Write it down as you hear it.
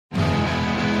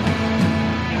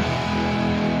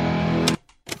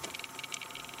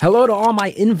Hello to all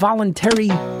my involuntary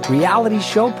reality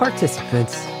show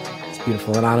participants. It's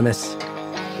Beautiful Anonymous.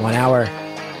 1 hour,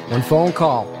 one phone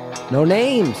call, no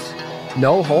names,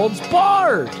 no holds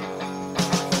barred.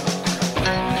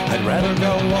 I'd rather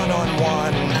go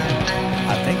one-on-one.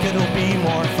 I think it'll be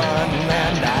more fun,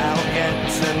 and I'll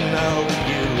get to know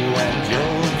you, and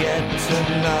you'll get to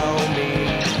know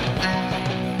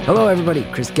me. Hello, everybody.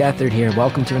 Chris Gethard here.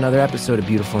 Welcome to another episode of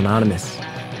Beautiful Anonymous.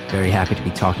 Very happy to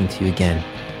be talking to you again.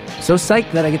 So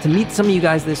psyched that I get to meet some of you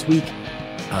guys this week.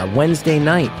 Wednesday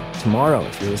night, tomorrow,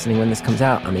 if you're listening when this comes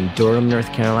out, I'm in Durham,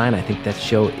 North Carolina. I think that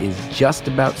show is just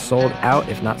about sold out,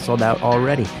 if not sold out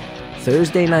already.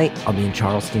 Thursday night, I'll be in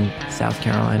Charleston, South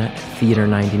Carolina, at Theater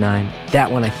 99.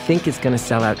 That one I think is going to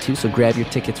sell out too, so grab your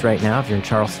tickets right now if you're in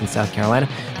Charleston, South Carolina.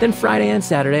 Then Friday and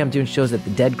Saturday, I'm doing shows at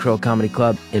the Dead Crow Comedy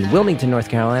Club in Wilmington, North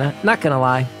Carolina. Not going to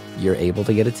lie, you're able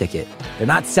to get a ticket. They're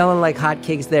not selling like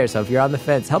hotcakes there, so if you're on the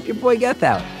fence, help your boy get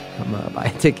that. Come buy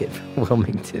a ticket for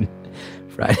Wilmington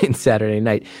Friday and Saturday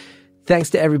night. Thanks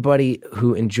to everybody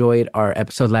who enjoyed our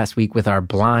episode last week with our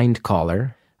blind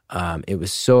caller. It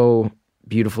was so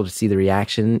beautiful to see the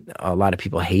reaction. A lot of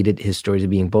people hated his stories of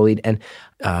being bullied and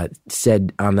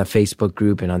said on the Facebook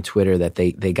group and on Twitter that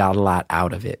they got a lot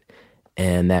out of it.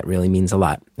 And that really means a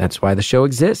lot. That's why the show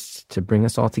exists, to bring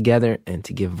us all together and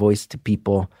to give voice to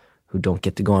people who don't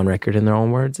get to go on record in their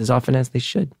own words as often as they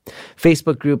should.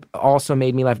 Facebook group also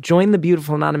made me laugh. Join the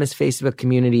Beautiful Anonymous Facebook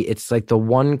community. It's like the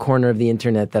one corner of the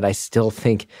internet that I still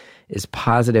think is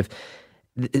positive.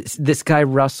 This guy,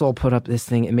 Russell, put up this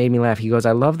thing. It made me laugh. He goes,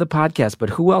 I love the podcast, but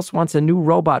who else wants a new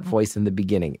robot voice in the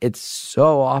beginning? It's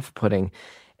so off-putting.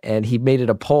 And he made it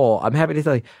a poll. I'm happy to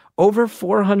tell you, over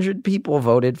 400 people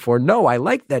voted for, no, I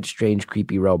like that strange,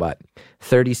 creepy robot.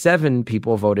 37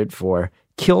 people voted for,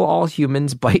 kill all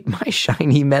humans, bite my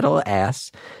shiny metal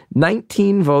ass.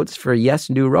 19 votes for yes,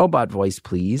 new robot voice,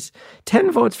 please.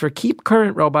 10 votes for keep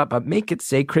current robot, but make it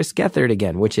say Chris Gethard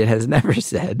again, which it has never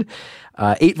said.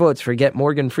 8 votes for get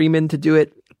Morgan Freeman to do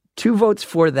it. 2 votes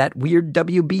for that weird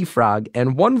WB frog,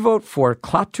 and 1 vote for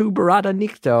Klaatu Barada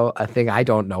Nikto, a thing I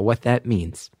don't know what that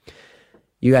means.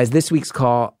 You guys, this week's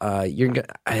call,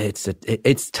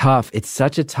 it's tough. It's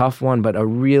such a tough one, but a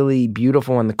really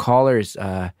beautiful one. The caller's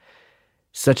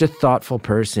such a thoughtful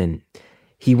person.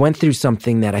 He went through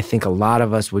something that I think a lot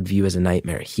of us would view as a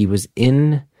nightmare. He was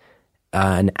in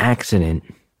an accident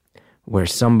where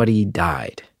somebody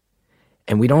died.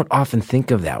 And we don't often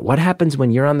think of that. What happens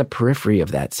when you're on the periphery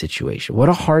of that situation? What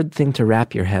a hard thing to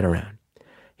wrap your head around.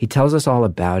 He tells us all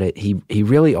about it. He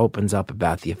really opens up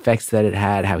about the effects that it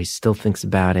had, how he still thinks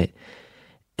about it.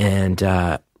 And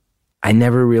I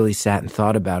never really sat and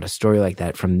thought about a story like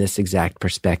that from this exact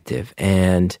perspective.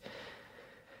 And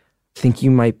I think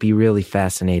you might be really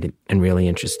fascinated and really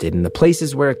interested in the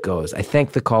places where it goes. I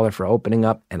thank the caller for opening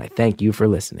up, and I thank you for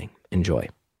listening. Enjoy.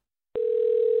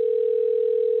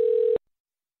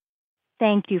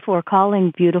 Thank you for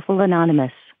calling Beautiful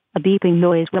Anonymous. A beeping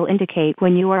noise will indicate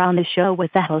when you are on the show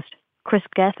with the host, Chris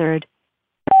Gethard.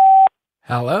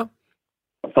 Hello?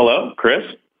 Hello, Chris.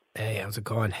 Hey, how's it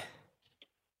going?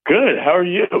 Good. How are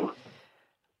you?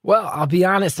 Well, I'll be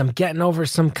honest. I'm getting over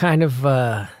some kind of,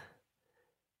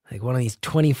 like one of these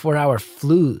 24-hour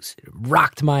flus. It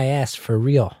rocked my ass for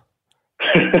real.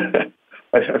 I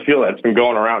feel that's been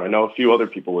going around. I know a few other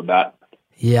people with that.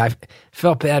 Yeah, I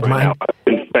felt bad. Now, I've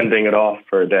been fending it off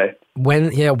for a day.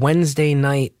 Wednesday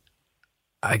night,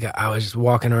 I was just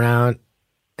walking around,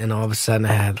 and all of a sudden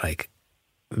I had like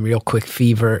a real quick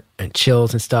fever and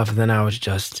chills and stuff, and then I was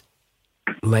just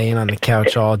laying on the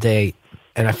couch all day,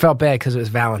 and I felt bad because it was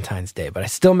Valentine's Day, but I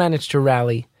still managed to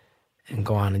rally and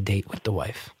go on a date with the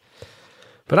wife.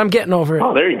 But I'm getting over it.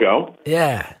 Oh, there you go.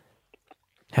 Yeah.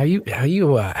 How you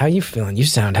feeling? You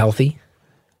sound healthy.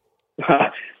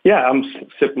 Yeah, I'm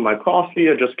sipping my coffee.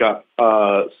 I just got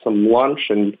some lunch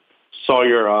and saw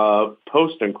your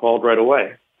post and called right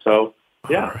away. So,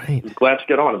 yeah, right. I'm glad to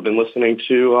get on. I've been listening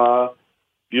to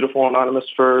Beautiful Anonymous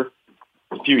for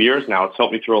a few years now. It's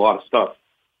helped me through a lot of stuff.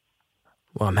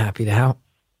 Well, I'm happy to help.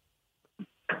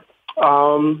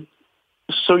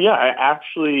 So, yeah, I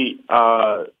actually,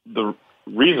 the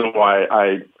reason why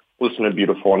I listened to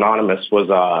Beautiful Anonymous was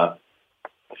a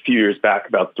few years back,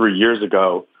 about 3 years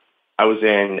ago. I was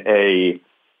in a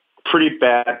pretty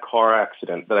bad car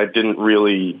accident that I didn't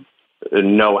really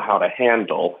know how to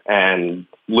handle, and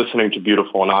listening to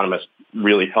Beautiful Anonymous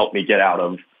really helped me get out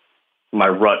of my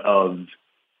rut of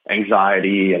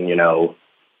anxiety and,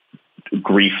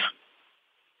 grief,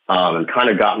 and kind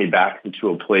of got me back into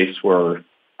a place where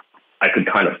I could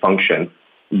kind of function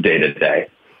day to day.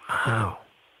 Wow.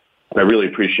 And I really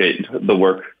appreciate the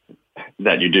work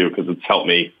that you do because it's helped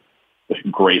me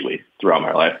greatly throughout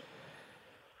my life.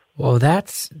 Well,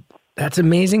 that's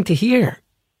amazing to hear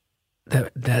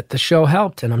that the show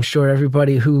helped, and I'm sure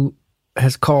everybody who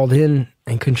has called in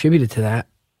and contributed to that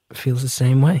feels the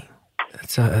same way.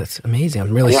 That's amazing.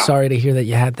 I'm really sorry to hear that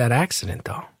you had that accident,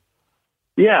 though.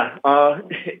 Yeah,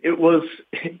 it was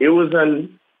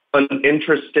an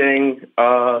interesting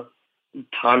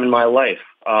time in my life.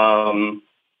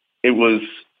 It was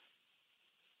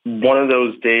one of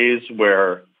those days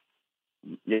where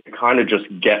you kind of just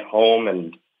get home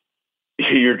and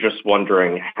you're just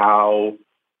wondering, how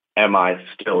am I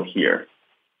still here?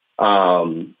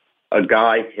 A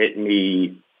guy hit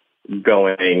me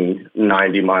going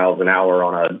 90 miles an hour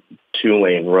on a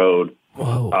 2-lane road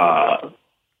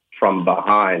from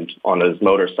behind on his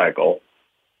motorcycle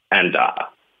and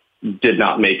did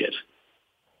not make it.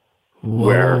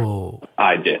 Whoa. Where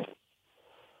I did.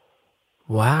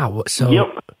 Wow. So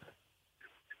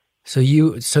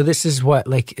this is what,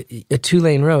 like a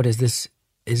 2-lane road? Is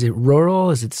it rural?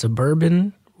 Is it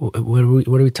suburban? What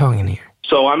are we talking here?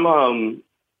 So I'm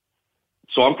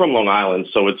from Long Island,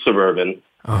 so it's suburban.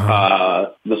 Uh-huh.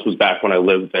 This was back when I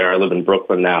lived there. I live in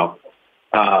Brooklyn now.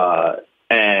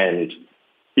 And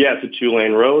yeah, it's a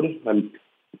 2-lane road. I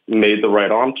made the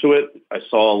right onto it. I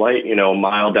saw a light, a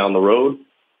mile down the road.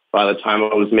 By the time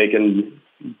I was making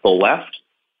the left,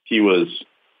 he was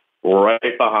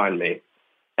right behind me.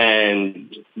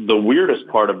 And the weirdest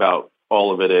part about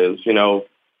all of it is,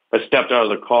 I stepped out of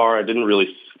the car. I didn't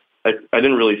really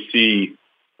see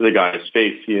the guy's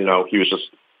face. He was just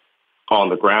on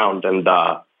the ground. And,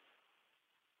 the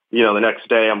next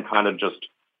day I'm kind of just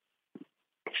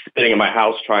sitting in my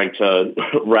house trying to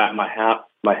wrap my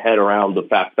head around the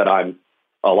fact that I'm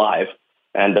alive.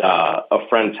 And a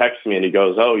friend texts me and he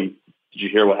goes, "Oh, did you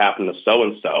hear what happened to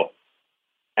so-and-so?"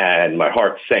 And my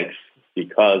heart sinks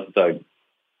because the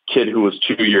kid who was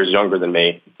 2 years younger than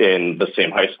me in the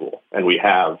same high school, and we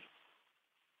have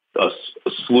a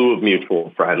slew of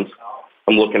mutual friends.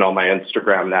 I'm looking on my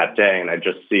Instagram that day and I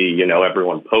just see,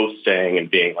 everyone posting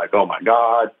and being like, "Oh my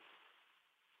God."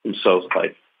 And so it's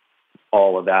like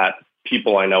all of that.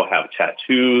 People I know have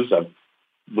tattoos. I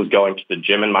was going to the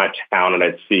gym in my town and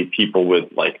I'd see people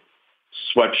with like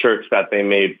sweatshirts that they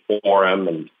made for him.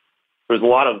 And there's a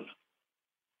lot of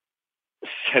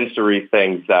sensory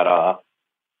things that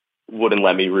wouldn't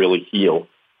let me really heal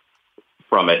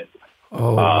from it.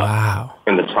 Oh, wow.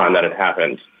 In the time that it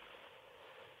happened.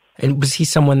 And was he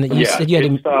someone that you said you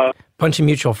had a bunch of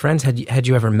mutual friends? Had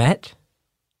you ever met?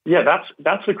 Yeah,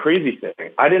 that's the crazy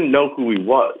thing. I didn't know who he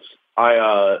was.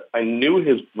 I knew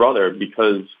his brother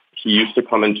because he used to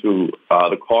come into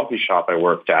the coffee shop I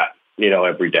worked at,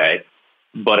 every day.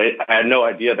 But I had no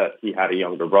idea that he had a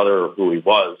younger brother or who he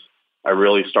was. I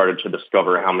really started to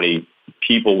discover how many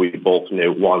people we both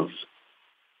knew once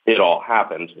it all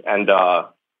happened. And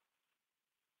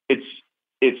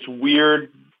it's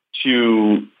weird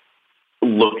to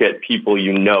look at people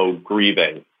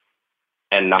grieving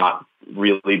and not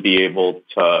really be able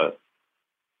to.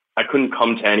 I couldn't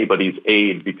come to anybody's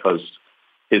aid because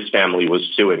his family was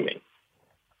suing me.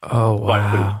 Oh, wow. So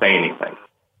I couldn't say anything.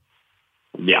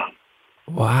 Yeah.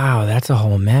 Wow, that's a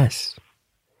whole mess.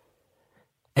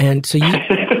 And so you...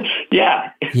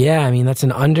 Yeah. Yeah, I mean, that's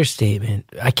an understatement.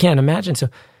 I can't imagine.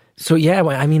 So yeah,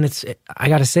 I mean, I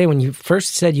got to say, when you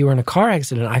first said you were in a car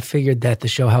accident, I figured that the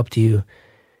show helped you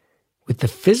with the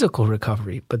physical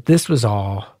recovery. But this was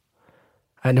all...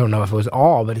 I don't know if it was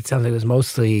all, but it sounds like it was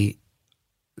mostly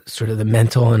sort of the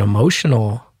mental and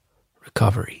emotional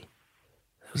recovery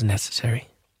that was necessary.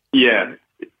 Yeah,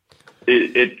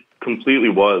 it completely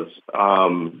was.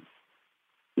 I've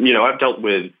dealt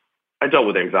with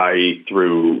anxiety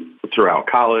throughout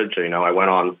college. I went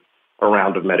on a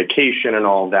round of medication and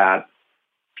all that.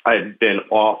 I've been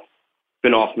off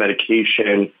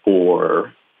medication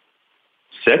for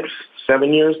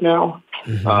 6-7 years now.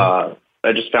 Mm-hmm.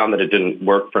 I just found that it didn't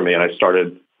work for me, and I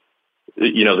started.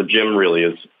 The gym really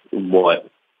is what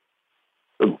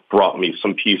brought me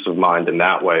some peace of mind in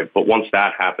that way. But once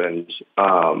that happened,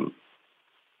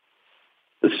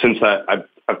 since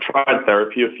I've tried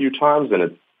therapy a few times,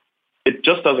 and it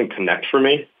just doesn't connect for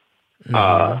me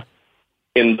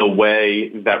in the way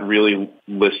that really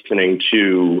listening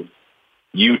to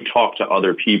you talk to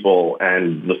other people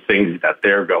and the things that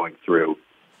they're going through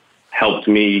helped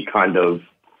me kind of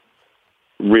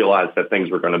realize that things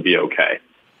were going to be okay.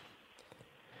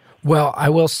 Well, I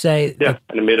will say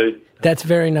that's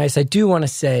very nice. I do want to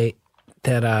say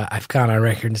that I've gone on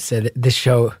record to say that this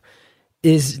show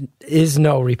is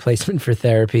no replacement for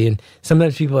therapy. And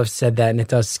sometimes people have said that, and it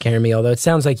does scare me, although it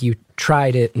sounds like you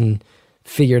tried it and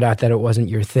figured out that it wasn't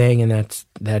your thing, and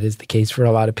that is the case for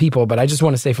a lot of people. But I just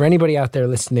want to say, for anybody out there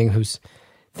listening who's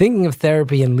thinking of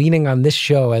therapy and leaning on this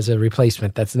show as a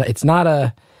replacement, it's not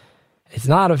a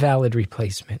valid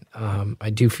replacement. I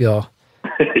do feel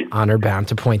honor bound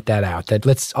to point that out. That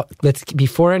let's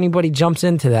before anybody jumps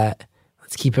into that,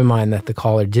 let's keep in mind that the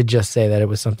caller did just say that it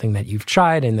was something that you've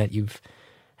tried and that you've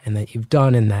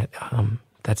done, and that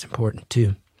that's important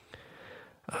too.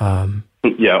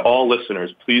 Yeah, all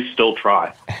listeners, please still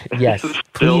try. Yes, still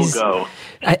please go.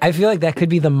 I feel like that could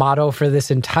be the motto for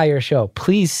this entire show.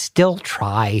 Please still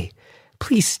try.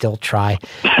 Please still try.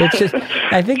 It's just,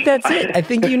 I think that's it. I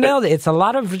think you nailed it. It's a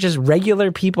lot of just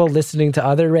regular people listening to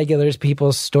other regular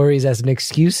people's stories as an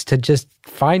excuse to just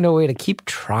find a way to keep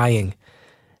trying.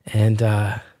 And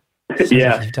yeah,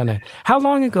 you've done it. How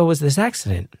long ago was this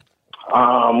accident?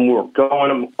 We're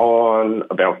going on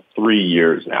about 3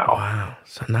 years now. Wow,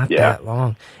 so not that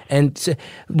long. And so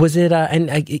was it?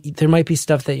 There might be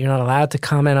stuff that you're not allowed to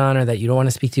comment on or that you don't want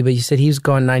to speak to. But you said he was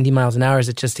going 90 miles an hour. Is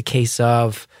it just a case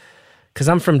of? Because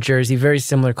I'm from Jersey, very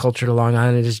similar culture to Long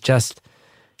Island. It is just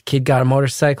kid got a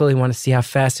motorcycle. He wanted to see how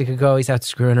fast it could go. He's out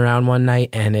screwing around one night,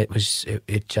 and it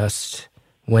just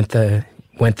went the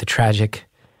tragic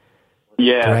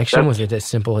direction. Was it as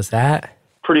simple as that?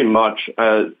 Pretty much.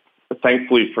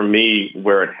 Thankfully for me,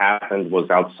 where it happened was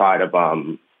outside of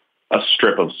a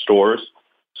strip of stores.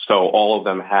 So all of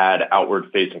them had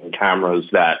outward-facing cameras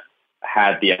that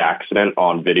had the accident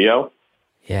on video.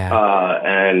 Yeah.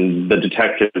 And the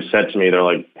detective said to me, they're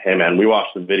like, hey, man, we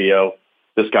watched the video.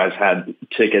 This guy's had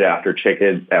ticket after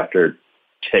ticket after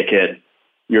ticket.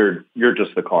 You're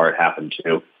just the car it happened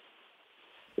to,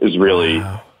 is really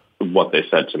what they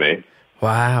said to me.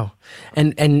 Wow.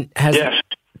 And has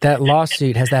that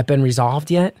lawsuit, has that been resolved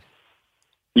yet?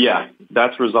 Yeah,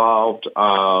 that's resolved.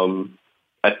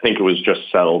 I think it was just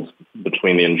settled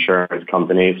between the insurance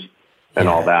companies and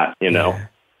all that, you know.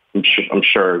 I'm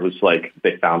sure it was like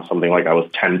they found something like I was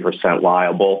 10%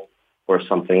 liable or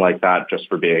something like that just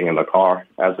for being in the car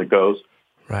as it goes.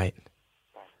 Right.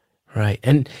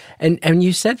 And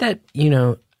you said that, you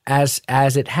know, as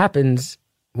it happens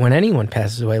when anyone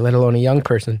passes away, let alone a young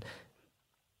person,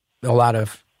 a lot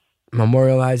of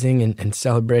memorializing and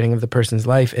celebrating of the person's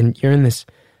life, and you're in this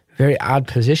very odd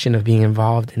position of being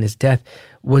involved in his death.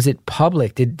 Was it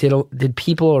public? Did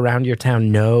people around your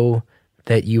town know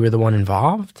that you were the one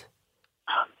involved?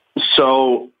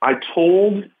 So I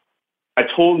told,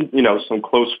 you know, some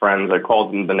close friends. I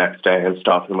called them the next day and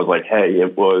stuff and was like, hey,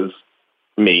 it was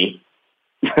me.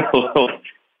 It was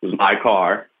my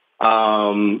car.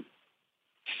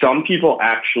 Some people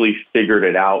actually figured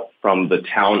it out from the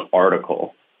town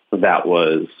article that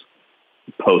was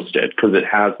posted because it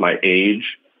has my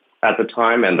age at the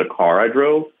time and the car I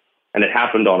drove, and it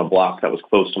happened on a block that was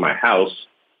close to my house.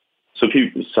 So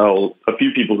a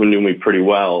few people who knew me pretty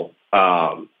well,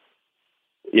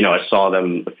 you know, I saw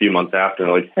them a few months after, and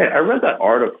they're like, hey, I read that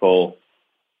article,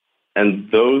 and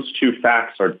those two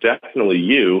facts are definitely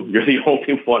you. You're the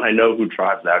only one I know who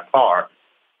drives that car.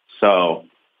 So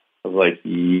I was like,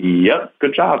 yep,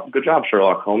 good job,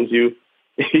 Sherlock Holmes. You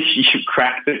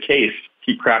cracked the case.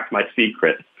 He cracked my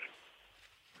secret.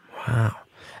 Wow.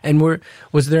 And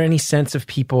was there any sense of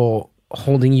people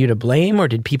holding you to blame, or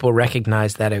did people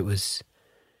recognize that it was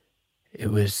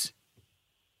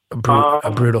a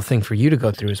brutal thing for you to go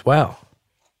through as well?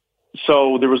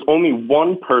 So there was only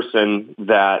one person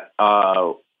that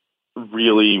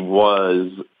really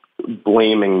was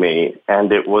blaming me,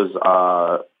 and it was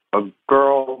a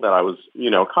girl that I was, you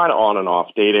know, kind of on and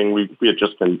off dating. We had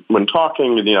just been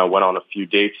talking, you know, went on a few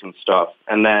dates and stuff,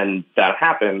 and then that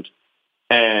happened.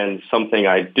 And something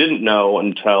I didn't know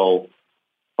until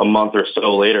a month or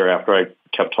so later, after I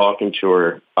kept talking to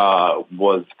her,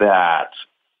 was that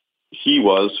he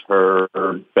was her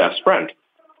best friend.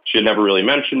 She had never really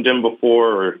mentioned him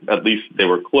before, or at least they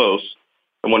were close.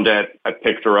 And one day I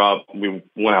picked her up. We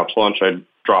went out to lunch. I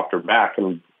dropped her back,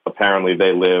 and apparently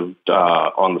they lived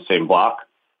on the same block.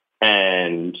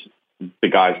 And the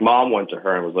guy's mom went to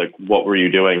her and was like, what were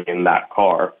you doing in that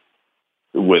car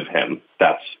with him?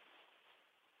 That's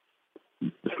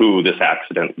who this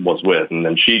accident was with. And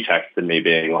then she texted me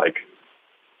being like,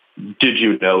 did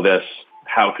you know this?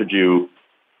 How could you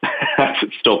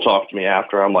still talk to me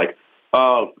after? I'm like,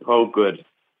 oh, good.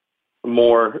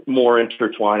 More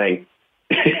intertwining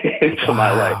into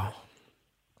my life.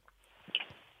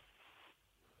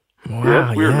 Wow, yeah,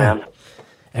 it's weird, man.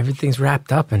 Everything's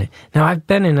wrapped up in it. Now, I've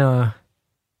been in a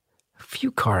few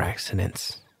car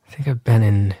accidents. I think I've been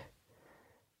in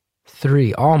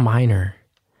 3, all minor.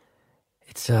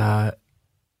 It's Do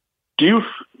you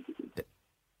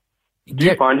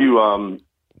find you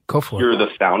Go for hear it. the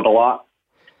sound a lot.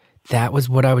 That was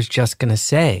what I was just going to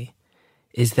say,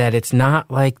 is that it's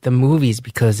not like the movies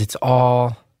because it's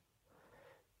all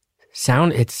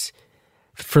sound. It's,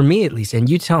 for me at least, and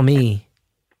you tell me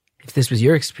if this was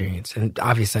your experience, and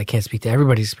obviously I can't speak to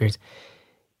everybody's experience,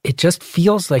 it just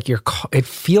feels like it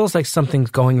feels like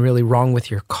something's going really wrong with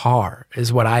your car,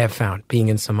 is what I have found being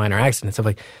in some minor accidents. Of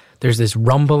like, there's this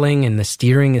rumbling and the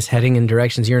steering is heading in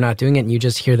directions you're not doing it, and you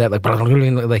just hear that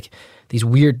like these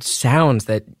weird sounds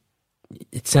that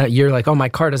you're like, oh, my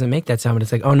car doesn't make that sound, but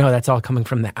it's like, oh no, that's all coming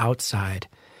from the outside.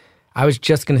 I was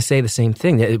just going to say the same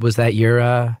thing. Was that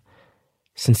your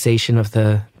sensation of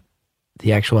the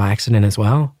actual accident as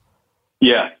well?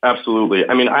 Yeah, absolutely.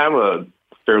 I mean, I have a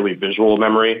fairly visual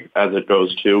memory as it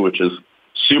goes too, which is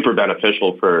super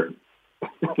beneficial for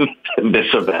this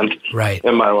event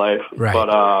in my life. Right.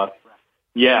 But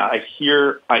yeah, I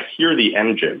hear the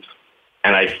engines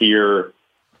and I hear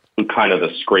kind of the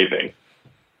scraping.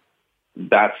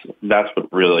 That's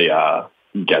what really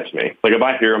gets me. Like if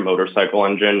I hear a motorcycle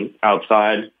engine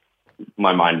outside,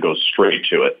 my mind goes straight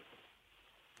to it.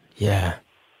 Yeah.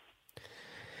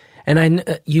 And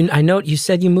I note you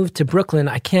said you moved to Brooklyn.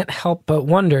 I can't help but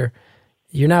wonder,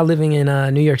 you're now living in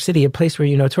New York City, a place where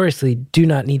you notoriously do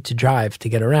not need to drive to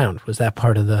get around. Was that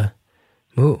part of the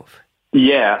move?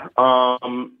 Yeah.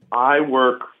 I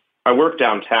work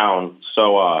downtown,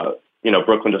 so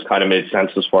Brooklyn just kind of made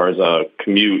sense as far as a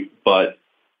commute, but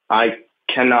I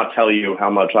cannot tell you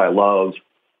how much I love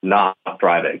not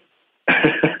driving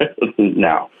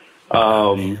now.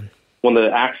 When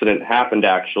the accident happened,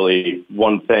 actually,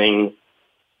 one thing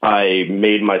I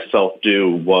made myself do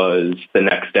was the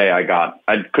next day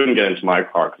I couldn't get into my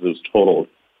car because it was totaled,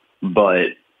 but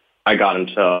I got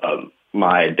into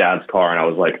my dad's car and I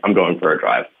was like, I'm going for a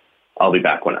drive. I'll be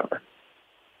back whenever.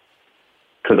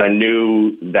 Because I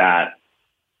knew that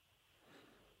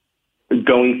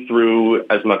going through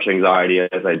as much anxiety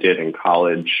as I did in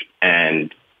college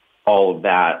and all of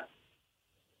that,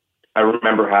 I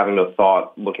remember having the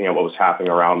thought, looking at what was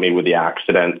happening around me with the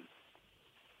accident,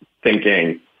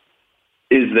 thinking,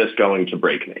 is this going to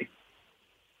break me?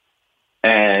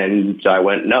 And I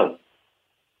went, no,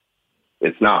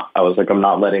 it's not. I was like, I'm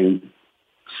not letting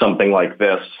something like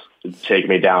this take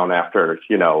me down after,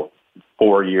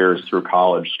 4 years through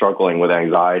college struggling with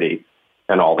anxiety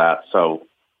and all that. So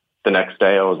the next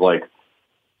day I was like,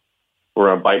 we're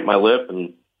going to bite my lip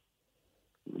and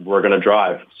we're going to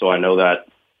drive. So I know that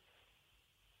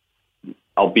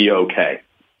I'll be okay.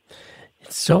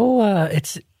 So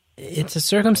it's a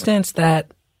circumstance that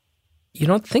you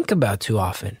don't think about too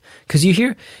often, because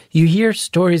you hear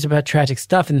stories about tragic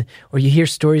stuff, or you hear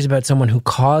stories about someone who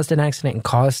caused an accident and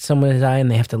caused someone to die,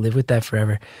 and they have to live with that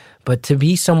forever. But to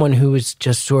be someone who is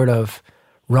just sort of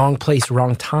wrong place,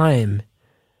 wrong time,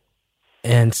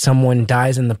 and someone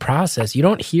dies in the process, you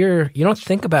don't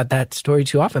think about that story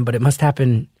too often. But it must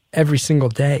happen every single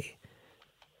day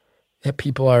that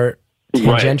people are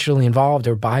tangentially involved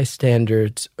or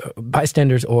bystanders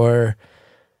or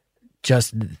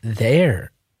just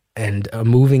there and a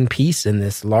moving piece in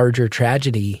this larger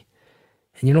tragedy,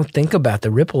 and you don't think about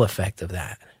the ripple effect of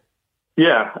that.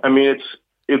 Yeah, I mean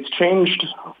it's changed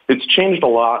a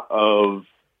lot of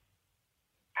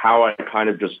how I kind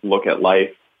of just look at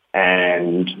life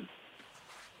and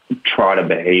try to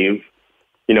behave.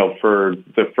 For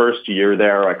the first year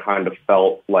there, I kind of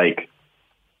felt like,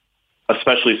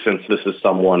 especially since this is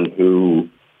someone who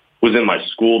was in my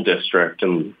school district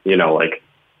and,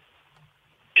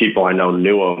 people I know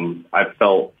knew him, I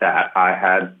felt that I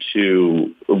had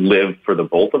to live for the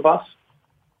both of us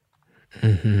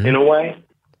in a way,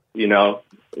 because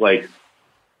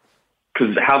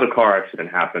how the car accident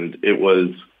happened, it was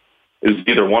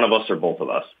either one of us or both of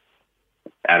us.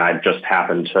 And I just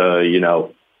happened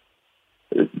to,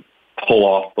 pull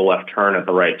off the left turn at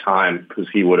the right time because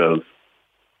he would have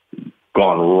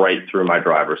gone right through my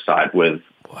driver's side with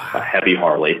a heavy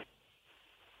Harley.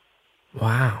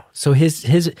 Wow. So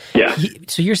yeah.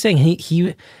 So you're saying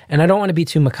he, and I don't want to be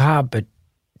too macabre, but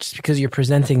just because you're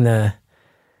presenting the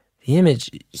image,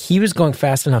 he was going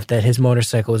fast enough that his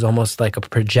motorcycle was almost like a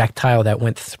projectile that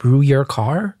went through your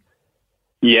car?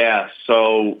 Yeah.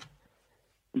 So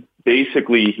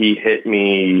basically he hit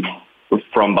me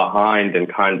from behind and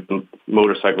the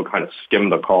motorcycle kind of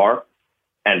skimmed the car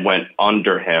and went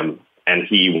under him. And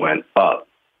he went up,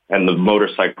 and the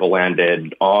motorcycle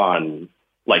landed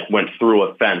went through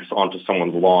a fence onto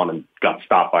someone's lawn and got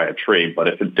stopped by a tree. But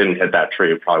if it didn't hit that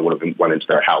tree, it probably would have went into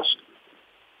their house.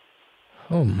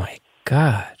 Oh my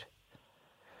God.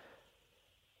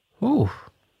 Ooh.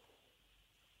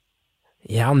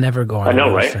 Yeah, I'll never go on a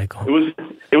motorcycle. Right?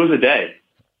 It was a day.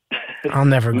 I'll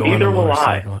never go on a Neither will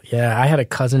motorcycle. Yeah, I had a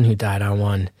cousin who died on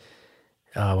one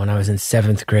when I was in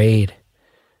 7th grade.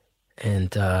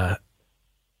 And I've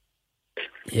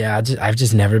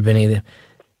just never been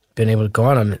able to go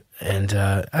on them. And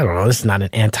I don't know, this is not an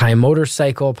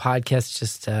anti-motorcycle podcast,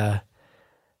 just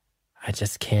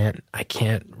I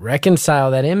can't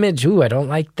reconcile that image. Ooh, I don't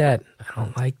like that.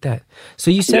 So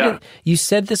you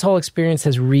said this whole experience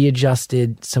has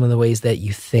readjusted some of the ways that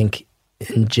you think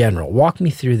in general. Walk me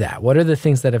through that. What are the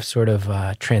things that have sort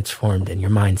of transformed in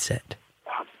your mindset?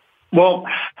 Well,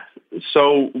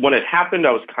 so when it happened,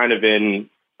 I was kind of in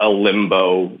a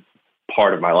limbo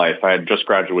part of my life. I had just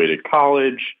graduated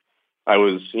college. I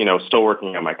was, still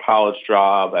working at my college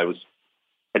job. I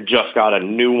just got a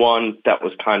new one that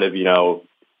was kind of,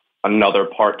 another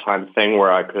part-time thing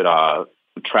where I could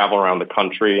travel around the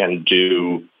country and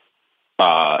do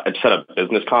and set up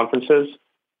business conferences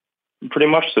pretty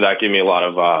much. So that gave me a lot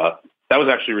of, that was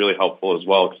actually really helpful as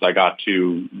well because I got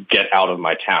to get out of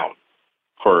my town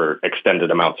for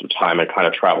extended amounts of time and kind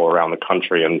of travel around the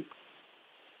country and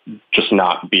just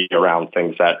not be around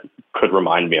things that could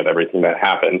remind me of everything that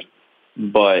happened.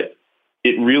 But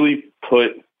it really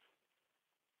put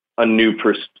a new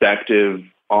perspective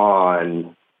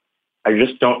on, I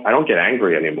don't get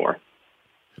angry anymore.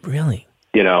 Really?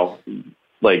 I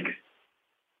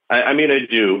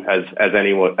do as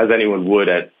anyone would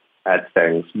at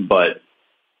things, but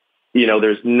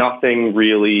there's nothing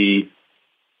really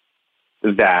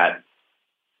that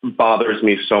bothers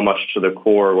me so much to the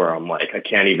core where I'm like, I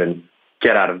can't even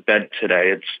get out of bed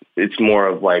today. It's more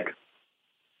of like,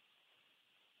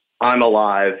 I'm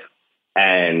alive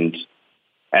and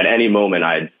at any moment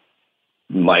I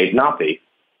might not be.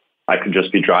 I could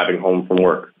just be driving home from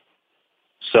work.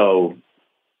 So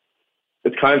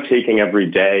it's kind of taking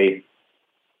every day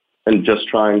and just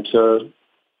trying to,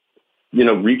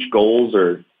 reach goals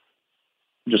or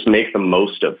just make the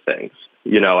most of things.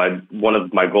 One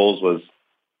of my goals was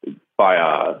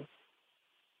by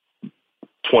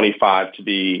 25 to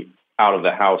be out of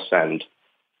the house, and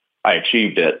I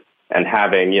achieved it. And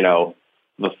having,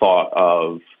 the thought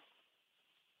of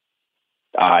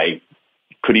I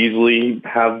could easily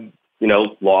have,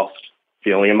 lost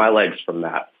feeling in my legs from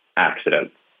that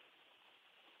accident.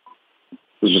 It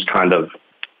was just kind of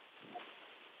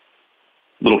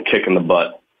a little kick in the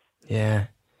butt. Yeah.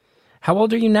 How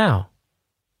old are you now?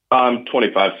 I'm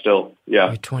 25 still. Yeah.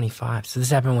 You're 25. So this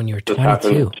happened when you were This 22.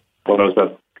 happened when I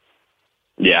was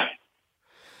Yeah.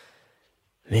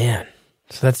 Man.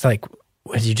 So that's like,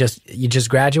 you just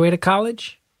graduated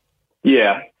college?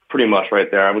 Yeah, pretty much right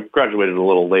there. I graduated a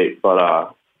little late,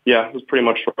 but it was pretty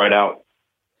much right out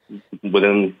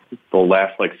within the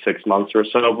last 6 months or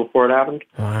so before it happened.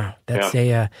 Wow. That's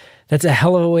a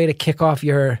hell of a way to kick off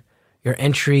your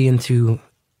entry into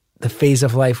the phase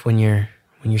of life when you're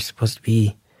supposed to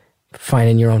be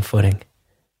finding your own footing.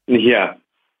 Yeah.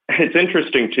 It's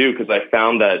interesting too, because I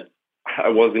found that I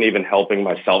wasn't even helping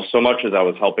myself so much as I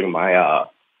was helping my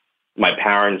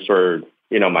parents or,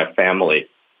 my family,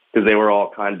 because they were all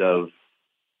kind of,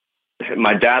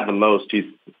 my dad the most.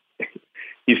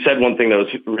 He said one thing that was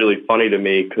really funny to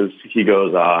me, because he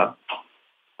goes, I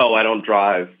don't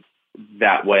drive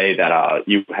that way that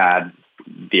you had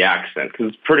the accident,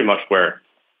 because it's pretty much where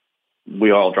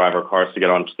we all drive our cars to get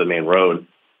onto the main road.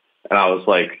 And I was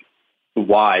like,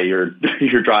 why? You're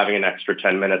driving an extra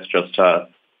 10 minutes just to,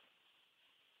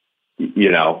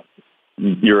 you're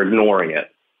ignoring it.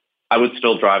 I would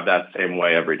still drive that same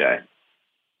way every day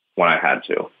when I had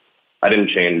to. I didn't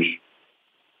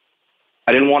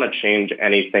want to change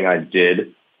anything I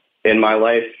did in my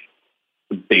life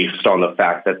based on the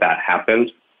fact that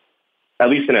happened, at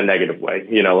least in a negative way.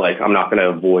 I'm not going to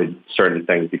avoid certain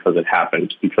things because it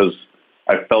happened, because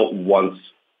I felt once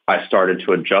I started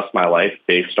to adjust my life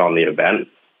based on the event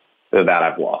that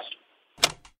I've lost.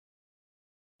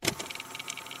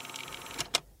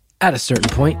 At a certain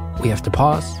point, we have to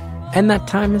pause, and that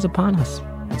time is upon us.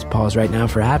 Let's pause right now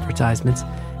for advertisements.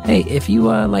 Hey, if you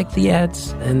like the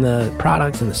ads and the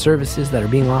products and the services that are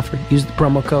being offered, use the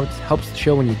promo codes. Helps the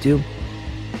show when you do.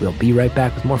 We'll be right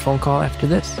back with more phone call after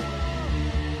this.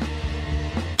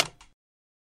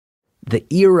 The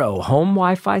Eero home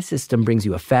Wi-Fi system brings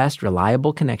you a fast,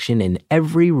 reliable connection in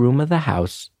every room of the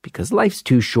house, because life's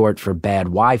too short for bad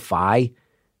Wi-Fi.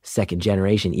 Second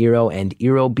generation Eero and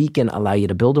Eero Beacon allow you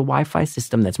to build a Wi-Fi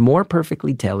system that's more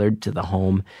perfectly tailored to the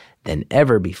home than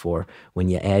ever before. When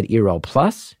you add Eero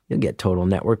Plus, you'll get total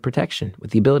network protection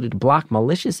with the ability to block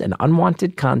malicious and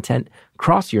unwanted content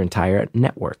across your entire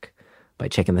network. By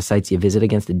checking the sites you visit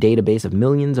against a database of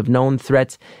millions of known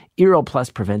threats, Eero Plus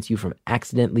prevents you from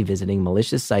accidentally visiting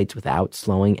malicious sites without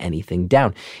slowing anything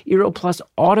down. Eero Plus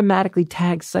automatically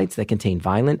tags sites that contain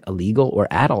violent, illegal, or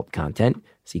adult content,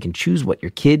 so you can choose what your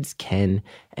kids can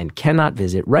and cannot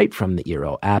visit right from the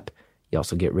Eero app. You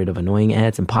also get rid of annoying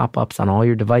ads and pop-ups on all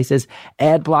your devices.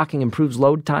 Ad blocking improves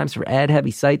load times for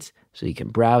ad-heavy sites, so you can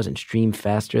browse and stream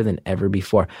faster than ever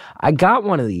before. I got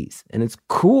one of these, and it's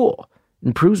cool.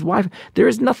 Improves Wi-Fi. There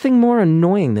is nothing more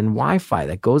annoying than Wi-Fi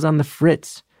that goes on the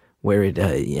fritz, where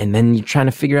and then you're trying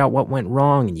to figure out what went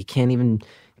wrong, and you can't even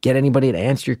get anybody to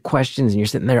answer your questions, and you're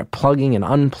sitting there plugging and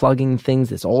unplugging things,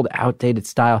 this old, outdated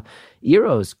style.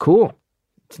 Eero is cool.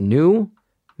 It's new,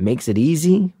 makes it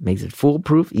easy, makes it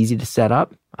foolproof, easy to set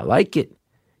up. I like it.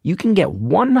 You can get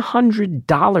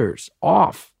 $100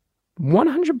 off,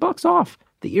 $100 off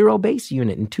the Eero base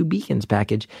unit and 2 beacons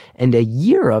package and a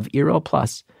year of Eero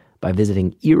Plus by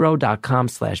visiting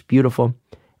Eero.com/beautiful,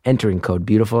 entering code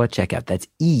beautiful at checkout. That's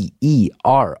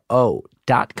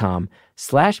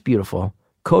EERO.com/beautiful.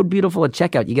 Code beautiful at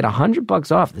checkout. You get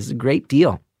 $100 off. This is a great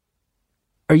deal.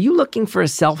 Are you looking for a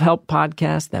self-help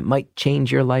podcast that might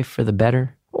change your life for the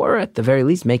better? Or at the very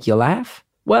least make you laugh?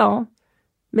 Well,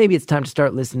 maybe it's time to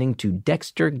start listening to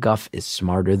Dexter Guff is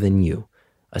Smarter Than You,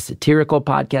 a satirical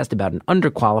podcast about an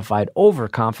underqualified,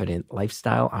 overconfident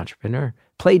lifestyle entrepreneur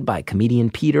played by comedian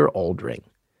Peter Oldring.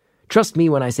 Trust me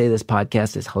when I say this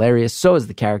podcast is hilarious. So is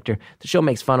the character. The show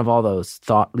makes fun of all those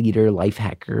thought leader, life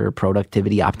hacker,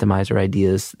 productivity optimizer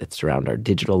ideas that surround our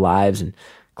digital lives and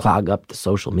clog up the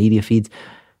social media feeds.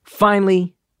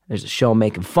 Finally, there's a show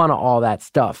making fun of all that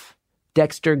stuff.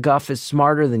 Dexter Guff is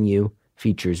Smarter Than You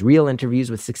features real interviews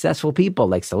with successful people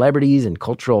like celebrities and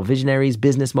cultural visionaries,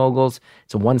 business moguls.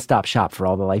 It's a one-stop shop for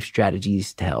all the life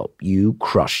strategies to help you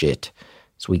crush it.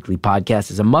 This weekly podcast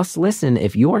is a must-listen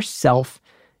if yourself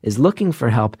is looking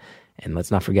for help. And let's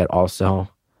not forget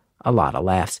also a lot of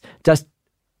laughs.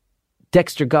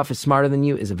 Dexter Guff is Smarter Than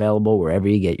You is available wherever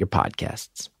you get your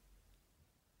podcasts.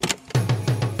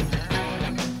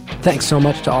 Thanks so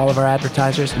much to all of our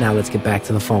advertisers. Now let's get back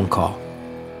to the phone call.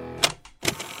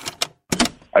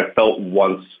 I felt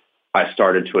once I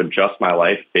started to adjust my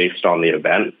life based on the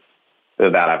event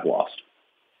that I've lost.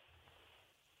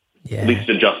 Yeah. At least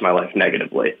adjust my life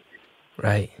negatively.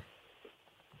 Right.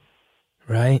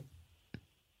 Right.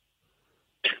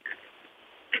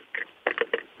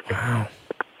 Wow.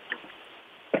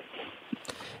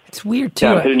 It's weird too.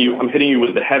 Yeah, I'm hitting you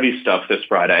with the heavy stuff this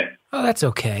Friday. Oh, that's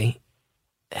okay.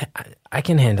 I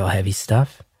can handle heavy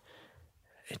stuff.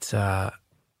 It's a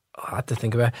lot to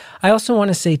think about. I also want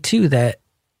to say too that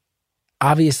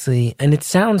obviously, and it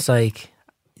sounds like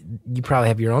you probably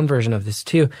have your own version of this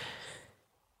too.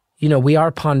 You know, we are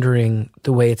pondering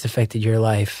the way it's affected your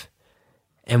life,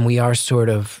 and we are sort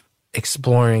of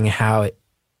exploring how it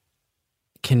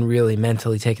can really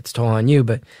mentally take its toll on you.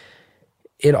 But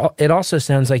it also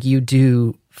sounds like you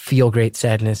do feel great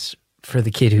sadness for the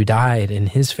kid who died and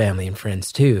his family and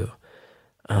friends too.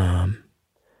 It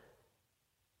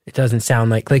doesn't sound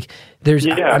like there's.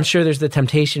 Yeah. I'm sure there's the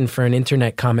temptation for an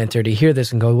internet commenter to hear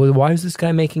this and go, "Well, why is this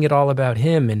guy making it all about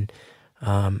him?" And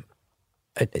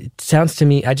it sounds to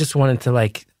me. I just wanted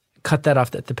to cut that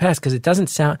off at the pass because it doesn't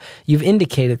sound. You've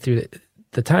indicated through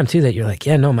the time too that you're like,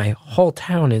 yeah, no, my whole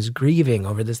town is grieving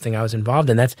over this thing I was involved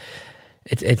in. That's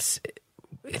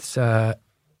it's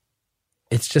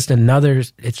just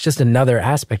another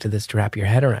aspect of this to wrap your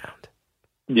head around.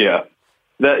 Yeah,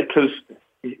 because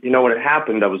when it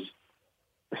happened, all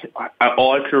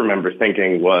I could remember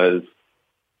thinking was,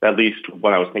 at least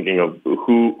when I was thinking of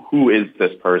who is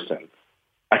this person,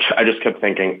 I just kept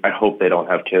thinking, I hope they don't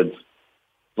have kids.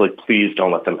 Like, please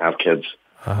don't let them have kids.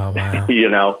 Oh wow!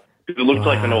 It looked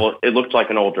like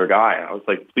an older guy, and I was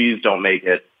like, please don't make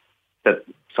it that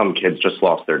some kids just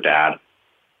lost their dad.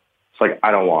 It's like,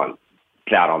 I don't want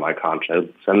that on my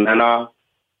conscience. And then I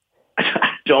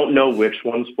don't know which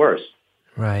one's worse.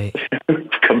 Right.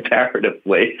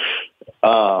 Comparatively.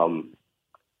 Yeah,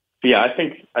 I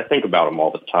think about them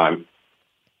all the time.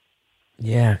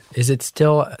 Yeah. Is it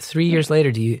still 3 years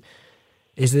later? Do you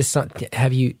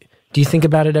think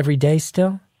about it every day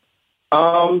still?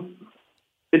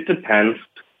 It depends.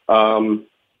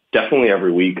 Definitely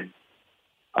every week.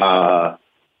 I'll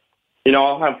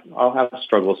have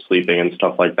struggles sleeping and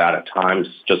stuff like that at times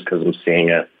just because I'm seeing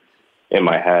it in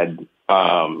my head.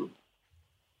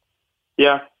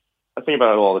 Yeah, I think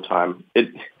about it all the time.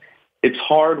 It's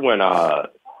hard when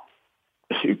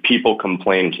people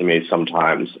complain to me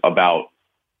sometimes about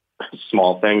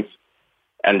small things.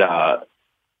 And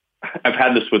I've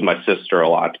had this with my sister a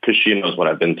lot because she knows what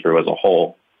I've been through as a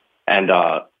whole. And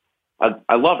I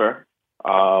love her.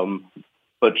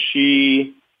 but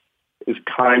she is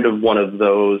kind of one of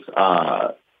those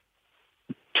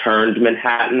turned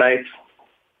Manhattanites,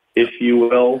 if you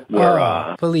will.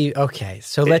 Where, okay.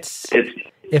 So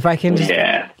if I can just,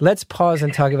 let's pause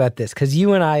and talk about this, because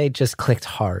you and I just clicked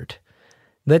hard.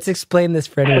 Let's explain this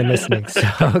for anyone listening.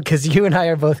 So, because you and I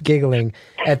are both giggling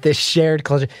at this shared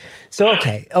culture. So,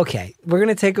 okay. We're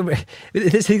going to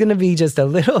this is going to be just a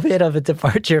little bit of a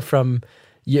departure from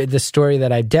the story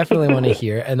that I definitely want to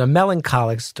hear, and a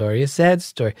melancholic story, a sad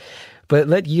story. But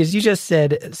as you just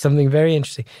said, something very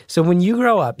interesting. So when you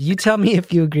grow up, you tell me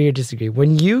if you agree or disagree.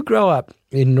 When you grow up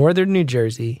in northern New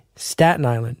Jersey, Staten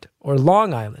Island, or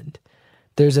Long Island,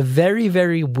 there's a very,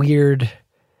 very weird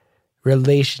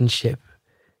relationship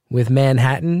with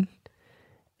Manhattan,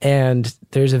 and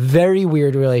there's a very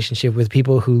weird relationship with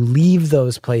people who leave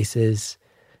those places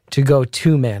to go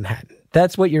to Manhattan.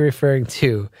 That's what you're referring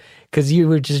to, because you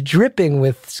were just dripping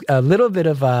with a little bit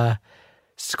of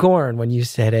scorn when you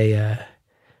said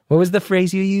what was the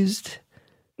phrase you used?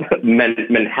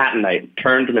 Manhattanite,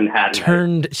 turned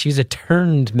Manhattanite. She's a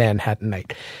turned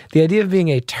Manhattanite. The idea of being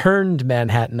a turned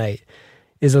Manhattanite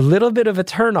is a little bit of a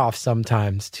turnoff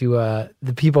sometimes to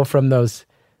the people from those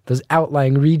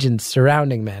outlying regions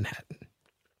surrounding Manhattan.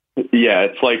 Yeah,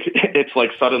 it's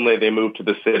like suddenly they moved to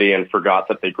the city and forgot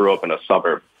that they grew up in a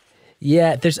suburb.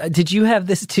 Yeah, did you have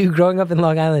this too growing up in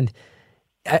Long Island?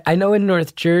 I know in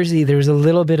North Jersey there was a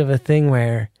little bit of a thing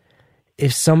where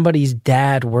if somebody's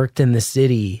dad worked in the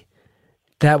city,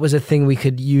 that was a thing we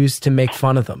could use to make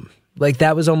fun of them. Like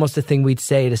that was almost a thing we'd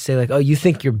say like, oh, you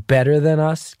think you're better than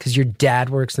us because your dad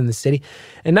works in the city?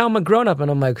 And now I'm a grown up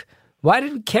and I'm like, why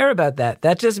did we care about that?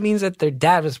 That just means that their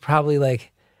dad was probably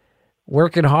like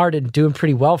working hard and doing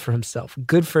pretty well for himself.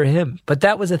 Good for him. But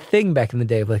that was a thing back in the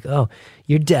day of like, oh,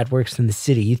 your dad works in the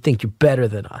city. You think you're better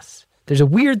than us. There's a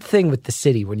weird thing with the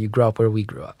city when you grow up where we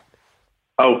grew up.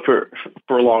 Oh,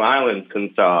 for Long Island,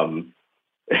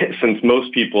 since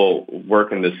most people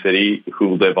work in the city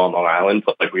who live on Long Island,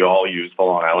 like we all use the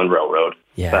Long Island Railroad,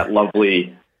 that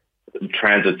lovely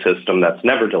transit system that's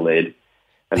never delayed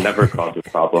and never causes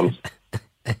problems.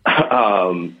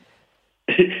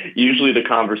 Usually the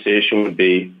conversation would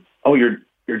be, oh, your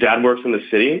dad works in the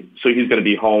city, so he's going to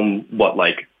be home,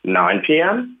 like 9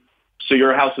 p.m.? So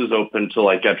your house is open to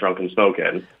like get drunk and smoke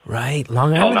in. Right.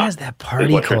 Long Island has that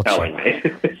party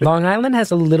culture. Long Island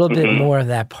has a little bit more of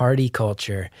that party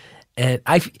culture. And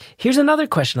here's another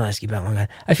question I'll ask you about Long Island.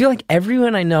 I feel like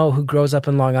everyone I know who grows up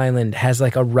in Long Island has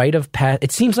like a rite of passage.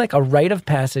 It seems like a rite of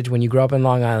passage when you grow up in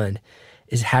Long Island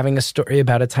is having a story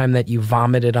about a time that you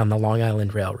vomited on the Long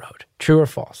Island Railroad. True or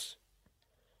false?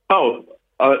 Oh,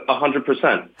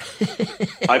 100%.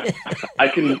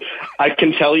 I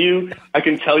can tell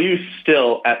you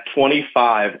still at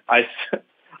 25,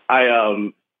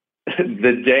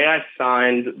 the day I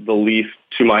signed the lease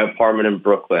to my apartment in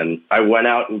Brooklyn, I went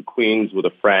out in Queens with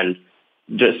a friend,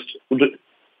 just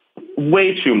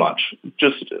way too much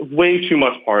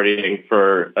partying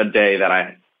for a day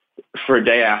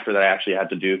after that I actually had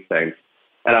to do things.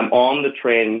 And I'm on the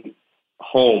train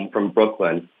home from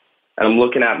Brooklyn, and I'm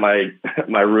looking at my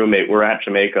roommate. We're at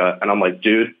Jamaica, and I'm like,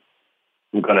 dude,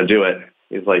 I'm going to do it.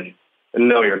 He's like,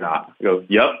 no, you're not. I go,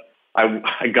 yep.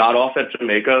 I got off at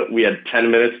Jamaica. We had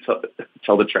 10 minutes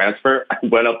till the transfer. I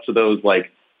went up to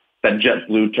that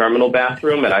JetBlue terminal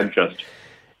bathroom, and I just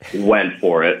went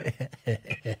for it.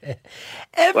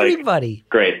 Everybody.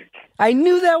 Great. I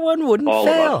knew that one wouldn't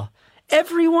fail.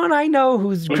 Everyone I know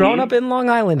who's grown up in Long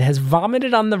Island has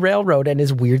vomited on the railroad and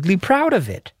is weirdly proud of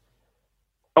it.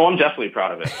 Oh, I'm definitely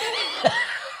proud of it.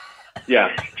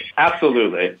 Yeah,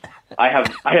 absolutely. I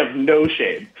have no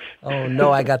shame. Oh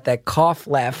no, I got that cough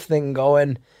laugh thing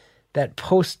going. That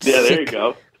post-sick there you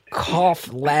go.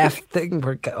 Cough laugh thing.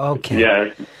 Okay.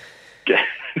 Yeah.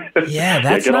 Yeah,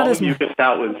 that's get not all as the mucus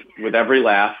out with every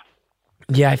laugh.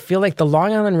 Yeah, I feel like the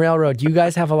Long Island Railroad, you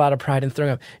guys have a lot of pride in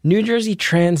throwing up. New Jersey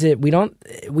Transit, we don't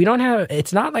have,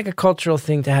 it's not like a cultural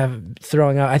thing to have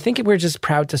throwing up. I think we're just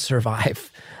proud to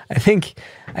survive. I think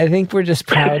we're just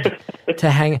proud to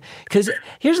hang. Because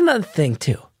here's another thing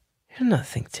too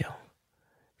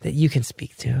that you can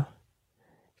speak to.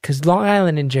 Because Long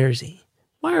Island and Jersey,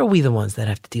 why are we the ones that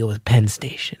have to deal with Penn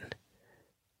Station?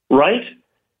 Right?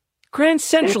 Grand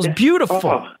Central's beautiful.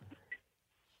 Oh,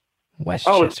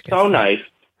 Westchester. It's so nice.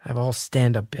 I have a whole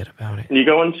stand-up bit about it. And you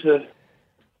go into,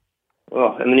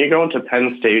 and then you go into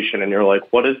Penn Station, and you're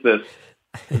like, "What is this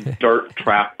dirt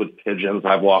trap with pigeons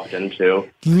I've walked into?"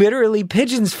 Literally,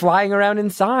 pigeons flying around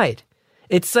inside.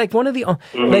 It's like one of the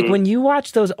like when you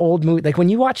watch those old movies, like when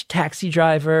you watch Taxi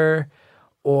Driver,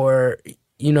 or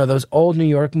those old New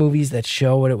York movies that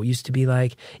show what it used to be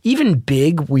like. Even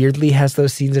Big, weirdly, has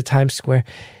those scenes at Times Square.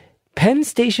 Penn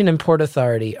Station and Port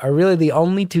Authority are really the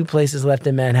only two places left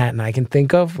in Manhattan I can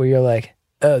think of where you're like,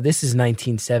 oh, this is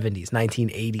 1970s,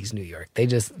 1980s New York. They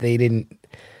didn't.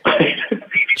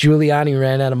 Giuliani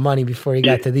ran out of money before he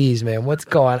got to these, man. What's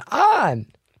going on?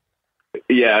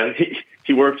 Yeah,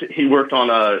 he worked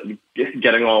on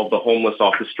getting all the homeless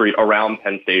off the street around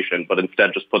Penn Station, but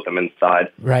instead just put them inside.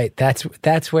 Right.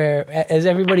 That's where, as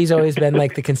everybody's always been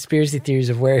like the conspiracy theories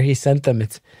of where he sent them.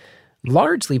 It's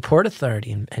largely Port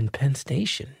Authority and Penn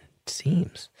Station, it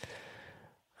seems.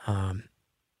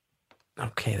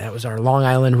 Okay, that was our Long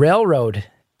Island Railroad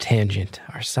tangent,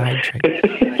 our side train.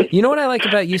 You know what I like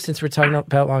about you, since we're talking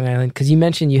about Long Island? Because you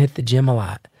mentioned you hit the gym a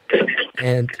lot.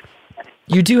 And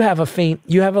you do have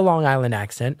a Long Island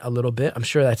accent a little bit. I'm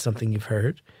sure that's something you've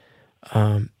heard.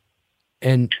 And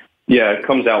yeah, it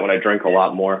comes out when I drink a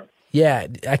lot more. Yeah,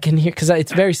 I can hear, because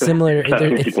it's very similar.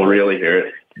 People really hear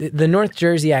it. The North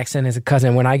Jersey accent is a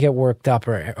cousin. When I get worked up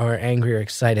or angry or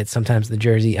excited, sometimes the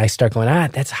Jersey, I start going,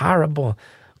 that's horrible.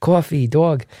 Coffee,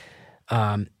 dog.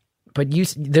 But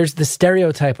there's the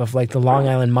stereotype of like the Long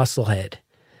Island musclehead.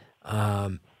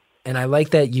 And I like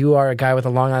that you are a guy with a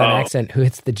Long Island accent who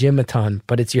hits the gym a ton,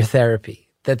 but it's your therapy.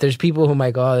 That there's people who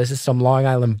might go, oh, this is some Long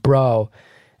Island bro.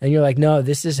 And you're like, no,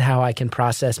 this is how I can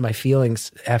process my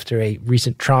feelings after a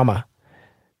recent trauma.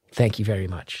 Thank you very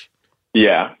much.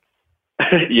 Yeah.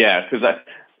 Yeah, because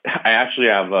I actually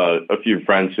have a few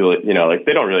friends who, like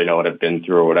they don't really know what I've been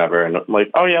through or whatever. And I'm like,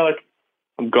 oh, yeah, like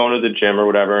I'm going to the gym or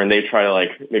whatever. And they try to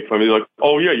like make fun of me. They're like,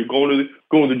 oh, yeah, you going to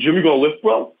the gym? You going to lift,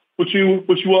 bro? What you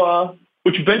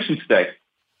benching today?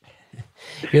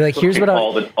 You're like, here's what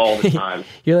all the time.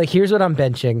 You're like, here's what I'm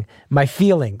benching. My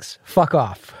feelings. Fuck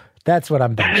off. That's what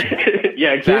I'm benching.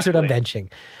 Yeah, exactly. Here's what I'm benching.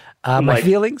 My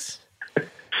feelings.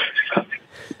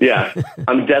 Yeah,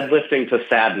 I'm deadlifting to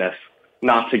sadness,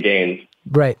 not to gains.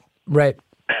 Right.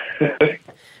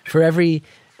 For every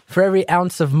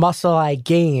ounce of muscle I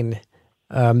gain,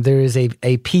 there is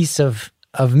a piece of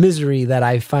misery that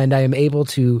I find I am able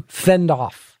to fend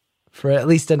off for at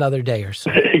least another day or so.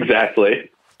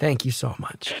 Exactly. Thank you so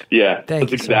much. Yeah,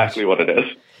 that's exactly what it is.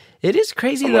 It is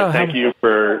crazy, though. Thank you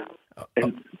for...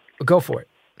 Go for it.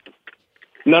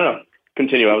 No.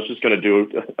 Continue. I was just going to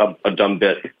do a dumb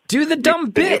bit. Do the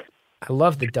dumb bit. I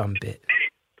love the dumb bit.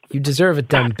 You deserve a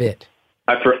dumb bit.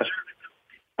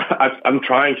 I'm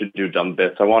trying to do dumb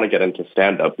bits. I want to get into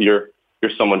stand-up. You're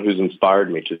someone who's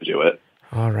inspired me to do it.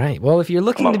 All right. Well, if you're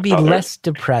looking to be less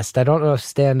depressed, I don't know if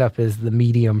stand-up is the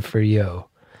medium for you.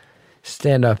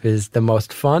 Stand-up is the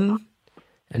most fun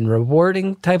and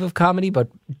rewarding type of comedy, but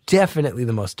definitely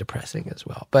the most depressing as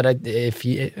well. But if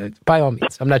you, by all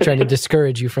means, I'm not trying to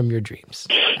discourage you from your dreams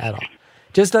at all.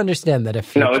 Just understand that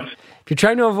if you're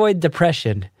trying to avoid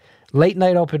depression, late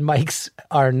night open mics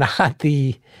are not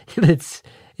it's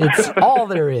all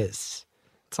there is.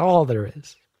 It's all there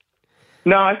is.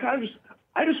 No, I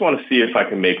just want to see if I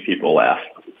can make people laugh.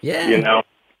 Yeah.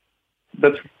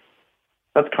 That's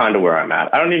kind of where I'm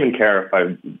at. I don't even care if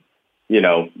I,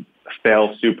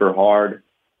 fail super hard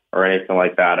or anything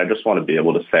like that. I just want to be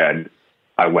able to say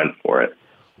I went for it.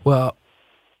 Well,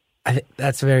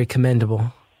 that's very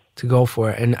commendable to go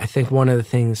for it. And I think one of the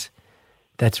things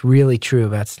that's really true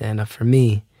about stand-up for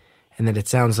me, and that it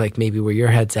sounds like maybe where your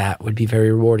head's at would be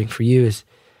very rewarding for you, is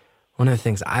one of the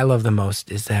things I love the most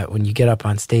is that when you get up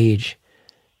on stage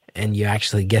and you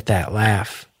actually get that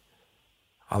laugh,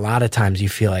 a lot of times you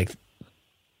feel like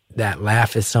that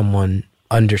laugh is someone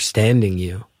understanding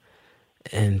you.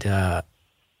 And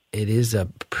it is a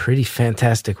pretty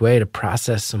fantastic way to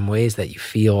process some ways that you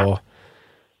feel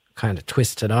kind of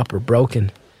twisted up or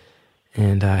broken.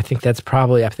 And I think that's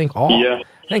probably, I think all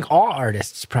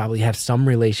artists probably have some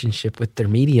relationship with their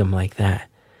medium like that.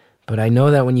 But I know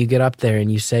that when you get up there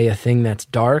and you say a thing that's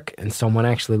dark and someone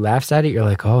actually laughs at it, you're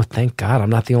like, oh, thank God,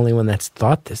 I'm not the only one that's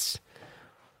thought this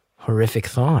horrific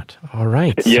thought. All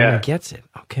right, someone gets it.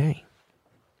 Okay.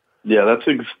 Yeah,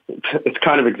 it's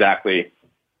kind of exactly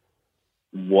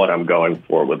what I'm going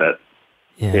for with it.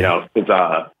 Yeah. It's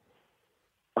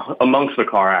amongst the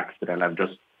car accident, I've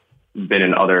just been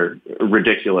in other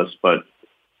ridiculous but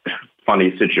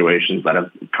funny situations that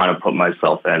I've kind of put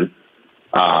myself in.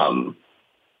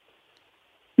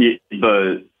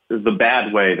 The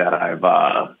bad way that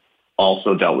I've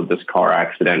also dealt with this car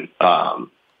accident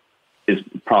is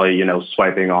probably,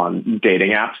 swiping on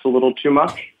dating apps a little too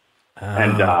much.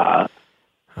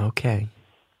 Okay.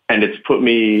 And it's put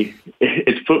me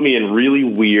in really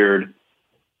weird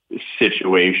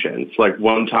situations. Like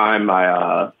one time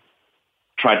I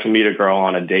tried to meet a girl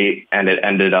on a date and it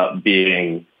ended up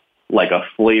being like a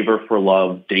Flavor for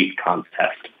Love date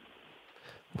contest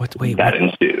that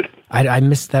ensued. I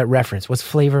missed that reference. What's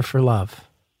Flavor for Love?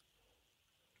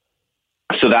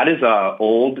 So that is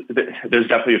old. There's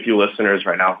definitely a few listeners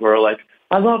right now who are like,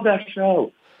 I love that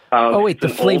show.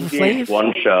 The Flavor Flav?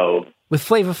 One show. With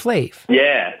Flavor Flav?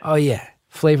 Yeah. Oh, yeah.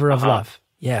 Flavor of Love.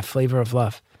 Yeah, Flavor of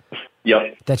Love.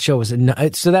 Yep. That show was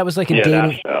so that was like a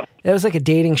dating. That was like a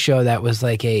dating show that was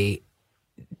like it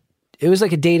was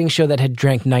like a dating show that had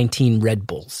drank 19 Red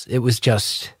Bulls. It was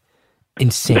just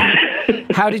insane.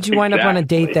 How did you wind up on a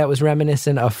date that was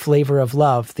reminiscent of Flavor of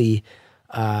Love, the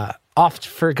oft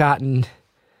forgotten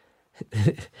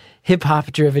hip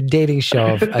hop driven dating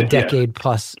show of a decade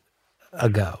plus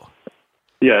ago?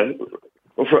 Yeah.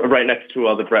 Right next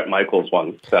to the Bret Michaels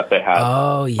one that they had.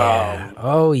 Oh,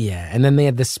 yeah. And then they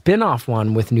had the spin-off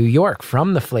one with New York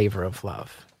from the Flavor of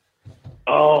Love.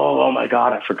 Oh my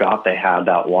God, I forgot they had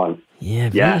that one.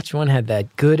 Yeah, VH1 had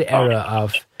that good era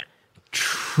of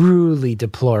truly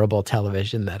deplorable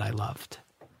television that I loved.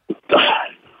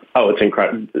 Oh, it's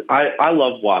incredible. I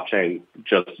love watching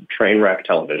just train wreck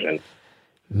television.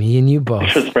 Me and you both.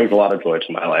 It just brings a lot of joy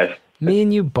to my life. Me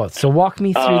and you both. So walk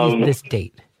me through this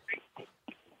date.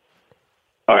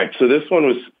 All right, so this one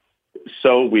was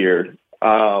so weird.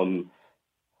 I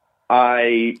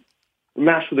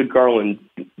matched with a girl in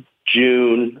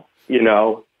June, we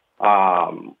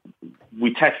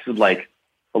texted like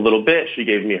a little bit. She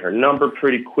gave me her number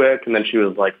pretty quick, and then she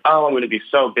was like, oh, I'm going to be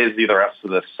so busy the rest of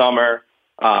the summer.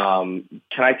 Can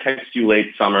I text you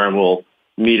late summer and we'll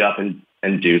meet up and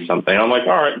do something? I'm like,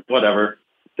 all right, whatever.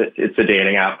 It's a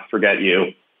dating app. Forget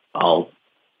you. I'll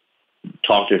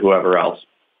talk to whoever else.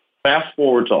 Fast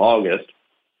forward to August,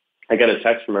 I get a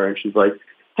text from her, and she's like,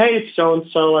 hey, it's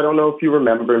so-and-so. I don't know if you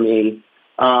remember me.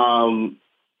 I'm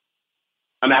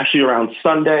actually around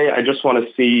Sunday. I just want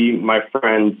to see my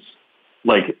friends.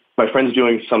 Like, my friend's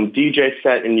doing some DJ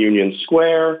set in Union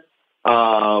Square.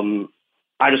 I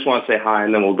just want to say hi,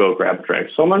 and then we'll go grab a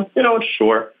drink. So I'm like,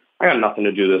 sure. I got nothing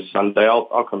to do this Sunday.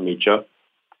 I'll come meet you.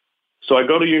 So I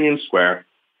go to Union Square.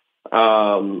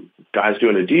 Guy's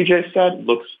doing a DJ set.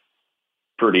 Looks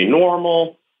pretty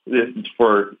normal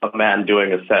for a man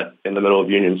doing a set in the middle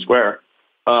of Union Square.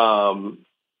 I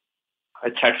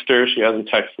text her. She hasn't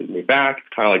texted me back.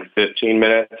 Kind of like 15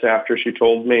 minutes after she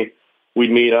told me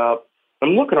we'd meet up.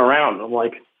 I'm looking around. And I'm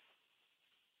like,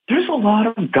 there's a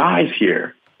lot of guys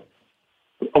here.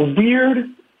 A weird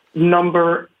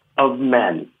number of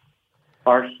men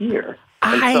are here.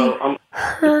 I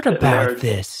heard about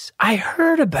this.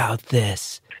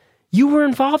 You were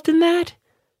involved in that?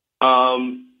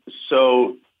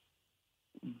 So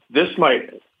this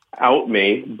might out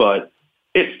me, but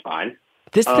it's fine.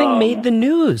 This thing made the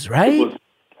news, right?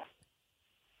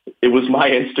 It was my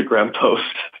Instagram post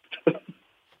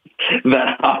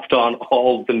that hopped on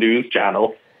all the news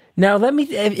channels. Now,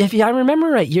 if I remember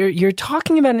right, you're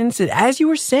talking about an incident. As you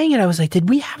were saying it, I was like, did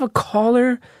we have a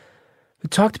caller who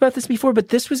talked about this before? But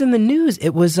this was in the news. It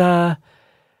was a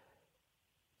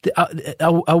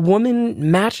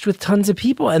woman matched with tons of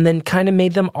people and then kind of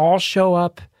made them all show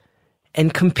up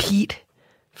and compete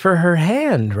for her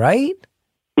hand, right?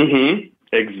 Mm-hmm.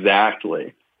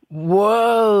 Exactly.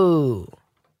 Whoa.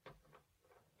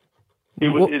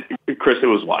 Chris, it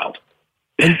was wild.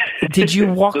 And did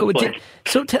you walk away?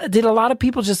 Did a lot of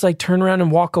people just like turn around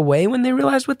and walk away when they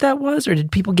realized what that was, or did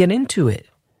people get into it?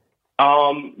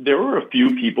 There were a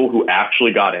few people who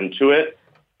actually got into it.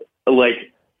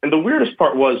 And the weirdest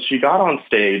part was she got on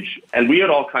stage, and we had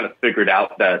all kind of figured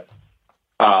out that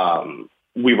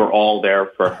we were all there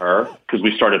for her because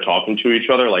we started talking to each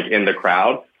other like in the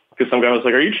crowd. Because some guy was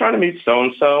like, "Are you trying to meet so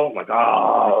and so?" I'm like,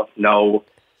 "Oh, no."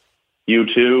 You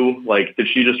too? Like, did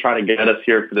she just try to get us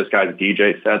here for this guy's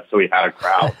DJ set so he had a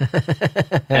crowd?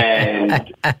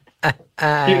 And,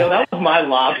 that was my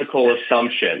logical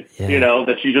assumption,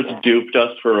 that she just duped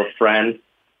us for a friend.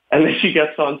 And then she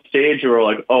gets on stage and we're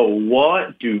like, oh,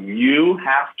 what do you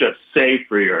have to say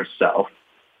for yourself?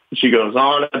 She goes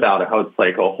on about how it's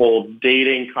like a whole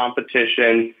dating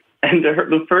competition. And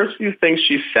the first few things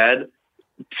she said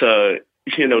to,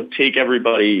 take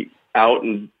everybody out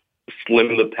and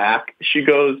slim the pack, she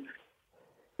goes,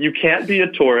 you can't be a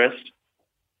tourist,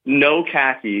 no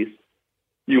khakis,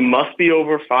 you must be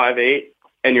over 5'8",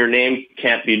 and your name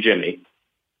can't be Jimmy.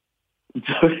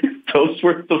 Those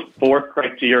were the 4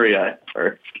 criteria at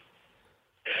first.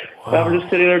 Wow. I was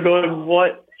just sitting there going,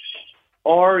 what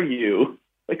are you?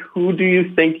 Like, who do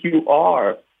you think you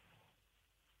are?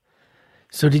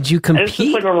 So did you compete? And it's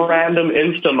just like a random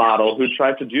Insta model who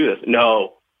tried to do this.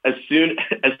 No. As soon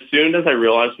as I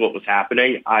realized what was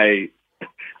happening, I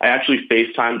I actually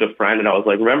FaceTimed a friend and I was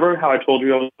like, remember how I told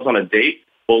you I was on a date?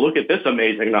 Well, look at this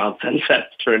amazing nonsense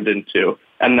that's turned into.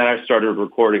 And then I started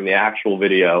recording the actual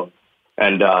video.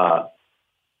 And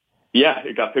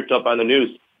it got picked up by the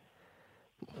news.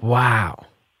 Wow.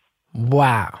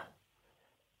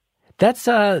 That's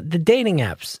the dating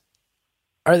apps.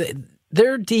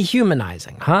 They're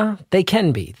dehumanizing, huh? They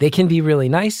can be. They can be really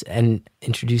nice and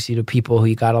introduce you to people who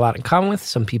you got a lot in common with.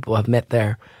 Some people have met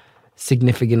their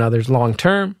significant others long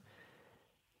term,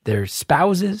 their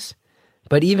spouses.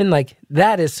 But even like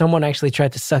that is someone actually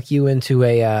tried to suck you into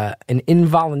an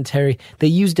involuntary, they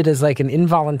used it as like an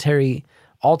involuntary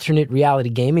alternate reality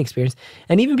gaming experience.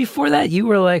 And even before that, you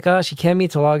were like, oh, she can't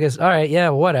meet till August. All right, yeah,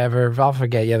 whatever. I'll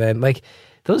forget you then. Like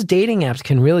those dating apps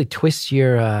can really twist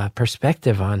your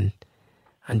perspective on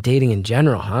dating in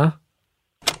general, huh?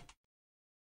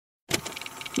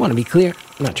 I want to be clear.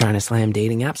 I'm not trying to slam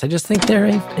dating apps. I just think they're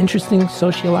an interesting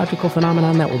sociological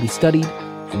phenomenon that will be studied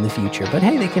in the future. But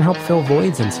hey, they can help fill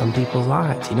voids in some people's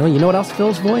lives. You know what else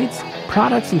fills voids?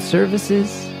 Products and services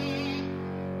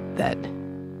that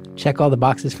check all the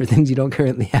boxes for things you don't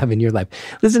currently have in your life.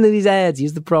 Listen to these ads.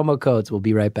 Use the promo codes. We'll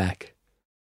be right back.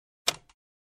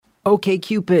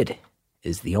 OkCupid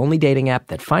is the only dating app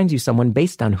that finds you someone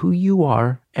based on who you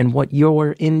are and what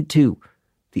you're into.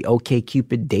 The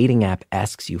OkCupid dating app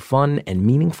asks you fun and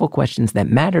meaningful questions that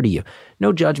matter to you.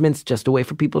 No judgments, just a way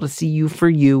for people to see you for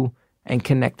you and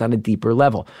connect on a deeper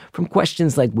level. From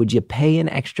questions like, would you pay an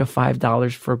extra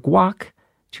 $5 for guac?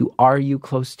 To, are you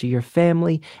close to your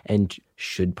family? And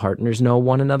should partners know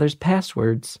one another's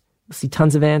passwords? You'll see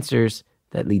tons of answers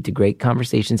that lead to great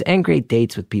conversations and great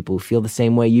dates with people who feel the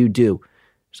same way you do.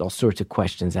 There's all sorts of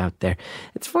questions out there.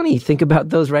 It's funny, you think about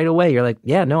those right away. You're like,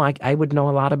 yeah, no, I would know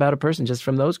a lot about a person just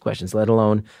from those questions, let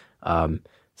alone some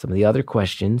of the other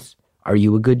questions. Are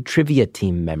you a good trivia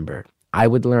team member? I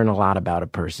would learn a lot about a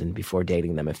person before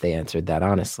dating them if they answered that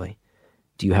honestly.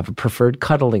 Do you have a preferred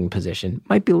cuddling position?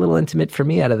 Might be a little intimate for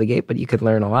me out of the gate, but you could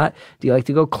learn a lot. Do you like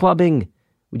to go clubbing?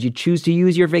 Would you choose to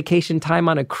use your vacation time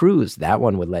on a cruise? That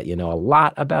one would let you know a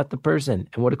lot about the person.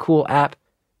 And what a cool app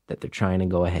that they're trying to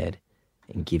go ahead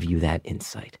and give you that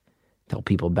insight. Tell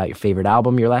people about your favorite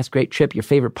album, your last great trip, your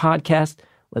favorite podcast.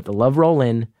 Let the love roll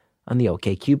in on the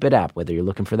OkCupid app. Whether you're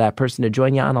looking for that person to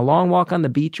join you on a long walk on the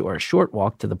beach or a short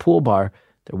walk to the pool bar,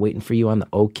 they're waiting for you on the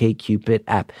OkCupid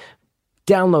app.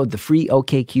 Download the free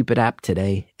OkCupid app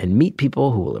today and meet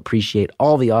people who will appreciate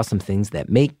all the awesome things that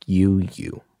make you,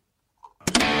 you.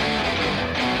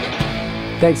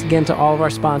 Thanks again to all of our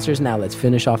sponsors. Now let's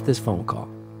finish off this phone call.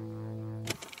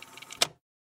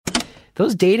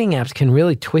 Those dating apps can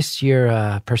really twist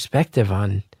your perspective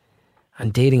on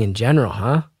dating in general,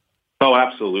 huh? Oh,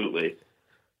 absolutely.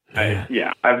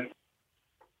 Yeah. I've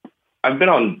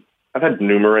had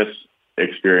numerous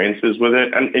experiences with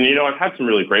it. And I've had some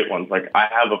really great ones. Like I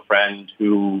have a friend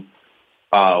who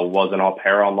was an au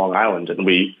pair on Long Island and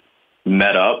we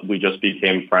met up. We just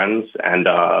became friends. And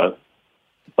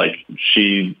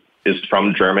she is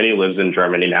from Germany, lives in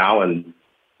Germany now. And,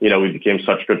 we became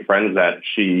such good friends that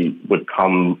she would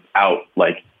come out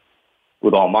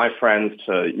with all my friends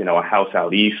to, a house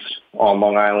out east on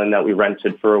Long Island that we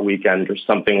rented for a weekend or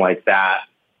something like that.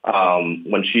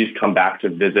 When she's come back to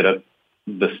visit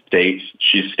the States,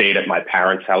 she stayed at my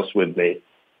parents' house with me.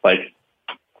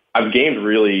 I've gained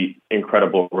really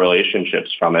incredible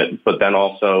relationships from it, but then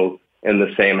also in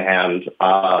the same hand,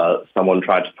 someone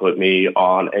tried to put me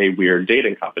on a weird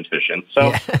dating competition. So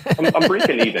yeah. I'm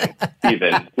breaking even with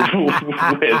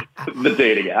the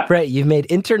dating app. Right. You've made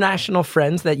international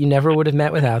friends that you never would have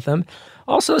met without them.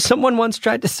 Also, someone once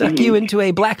tried to suck you into a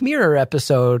Black Mirror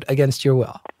episode against your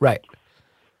will. Right.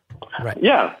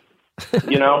 Yeah.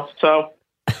 So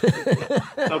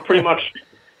pretty much.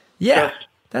 Yeah.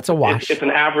 That's a wash. It's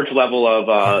an average level of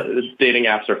dating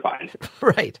apps are fine.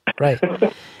 Right.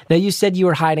 Now, you said you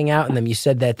were hiding out in them. You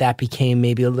said that became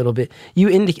maybe a little bit...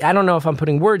 I don't know if I'm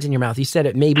putting words in your mouth. You said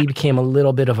it maybe became a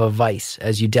little bit of a vice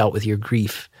as you dealt with your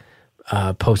grief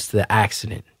post the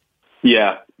accident.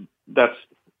 Yeah,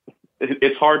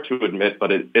 it's hard to admit,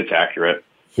 but it's accurate.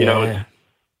 Yeah.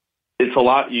 It's a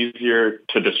lot easier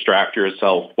to distract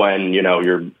yourself when,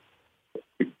 you're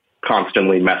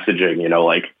constantly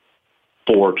messaging,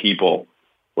 4 people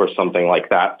or something like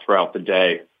that throughout the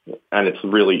day. And it's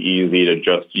really easy to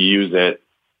just use it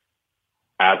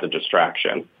as a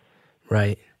distraction.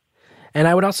 Right. And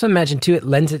I would also imagine, too, it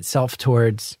lends itself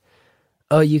towards,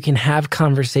 you can have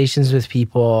conversations with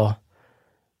people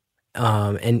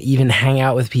and even hang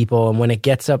out with people. And when it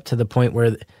gets up to the point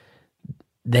where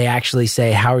they actually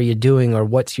say, how are you doing? Or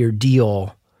what's your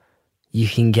deal? You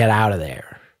can get out of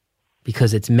there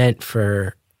because it's meant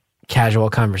for casual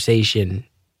conversation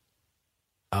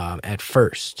at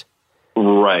first.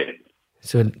 Right.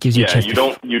 So it gives you a chance you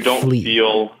don't flee.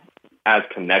 feel as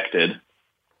connected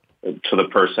to the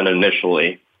person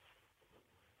initially,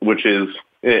 which is,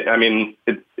 I mean,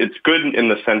 it's good in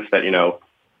the sense that,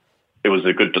 it was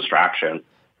a good distraction.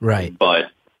 Right. But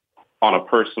on a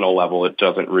personal level, it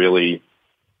doesn't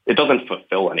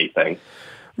fulfill anything.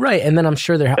 Right. And then I'm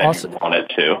sure there also you want it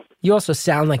to. You also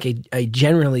sound like a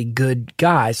generally good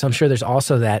guy. So I'm sure there's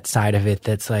also that side of it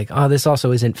that's like, oh, this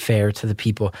also isn't fair to the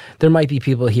people. There might be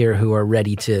people here who are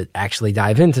ready to actually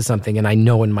dive into something, and I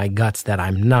know in my guts that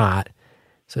I'm not.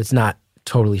 So it's not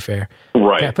totally fair.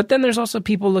 Right. Yeah, but then there's also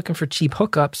people looking for cheap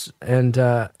hookups, and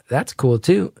that's cool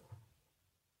too.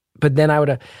 But then I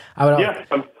would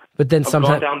but then I've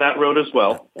sometimes gone down that road as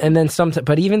well. And then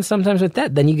but even sometimes with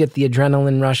that, then you get the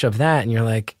adrenaline rush of that, and you're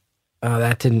like, oh,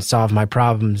 that didn't solve my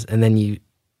problems. And then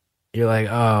you're like,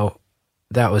 oh,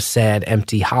 that was sad,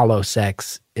 empty, hollow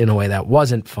sex in a way that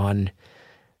wasn't fun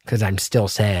because I'm still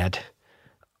sad.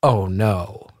 Oh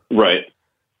no. Right.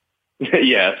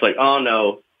 Yeah, it's like, oh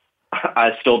no,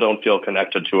 I still don't feel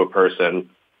connected to a person,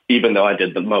 even though I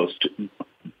did the most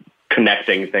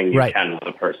connecting thing you can with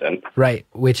a person. Right.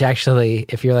 Which actually,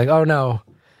 if you're like, oh no,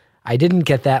 I didn't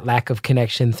get that lack of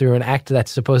connection through an act that's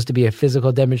supposed to be a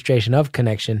physical demonstration of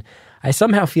connection, I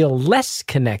somehow feel less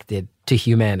connected to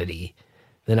humanity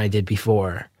than I did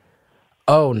before.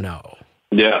 Oh no.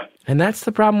 Yeah. And that's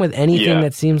the problem with anything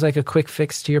that seems like a quick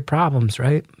fix to your problems,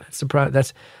 right? That's the problem.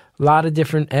 That's a lot of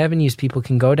different avenues people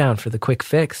can go down for the quick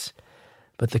fix.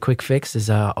 But the quick fix is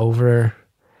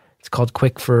it's called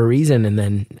quick for a reason, and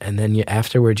then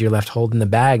afterwards you're left holding the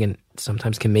bag, and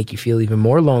sometimes can make you feel even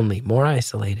more lonely, more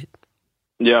isolated.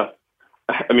 Yeah.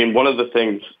 I mean, one of the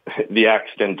things the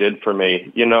accident did for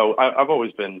me,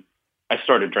 I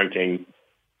started drinking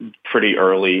pretty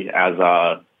early as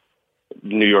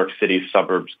New York City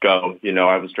suburbs go.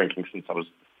 I was drinking since I was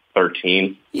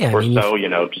 13 or so,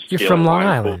 just you're from Long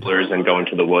Island. Coolers and going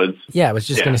to the woods. Yeah, I was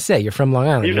just going to say, you're from Long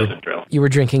Island. You know the drill. You were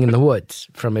drinking in the woods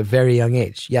from a very young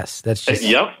age. Yes, that's just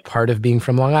part of being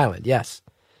from Long Island. Yes.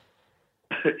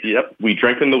 Yep, we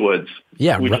drink in the woods.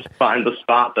 Yeah, we just find the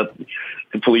spot that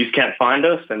the police can't find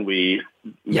us, and we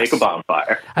make a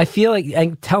bonfire. I feel like,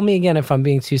 and tell me again if I'm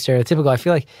being too stereotypical, I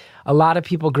feel like a lot of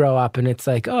people grow up and it's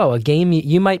like, oh, a game,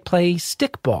 you might play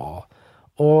stickball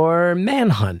or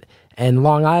manhunt. And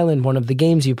Long Island, one of the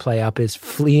games you play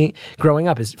growing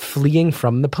up is fleeing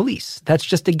from the police. That's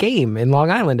just a game in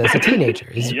Long Island as a teenager,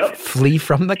 is flee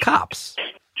from the cops.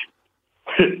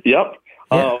 Yep.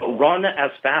 Run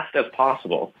as fast as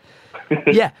possible.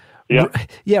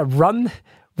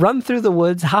 Run through the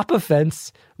woods, hop a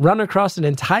fence, run across an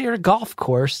entire golf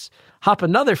course, hop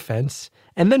another fence,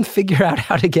 and then figure out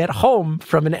how to get home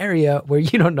from an area where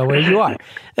you don't know where you are.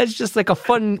 That's just like a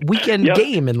fun weekend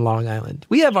game in Long Island.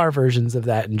 We have our versions of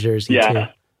that in Jersey, too.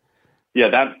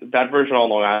 Yeah, that version on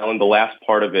Long Island, the last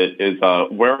part of it is,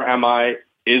 where am I?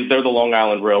 Is there the Long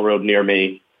Island Railroad near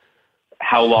me?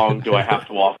 How long do I have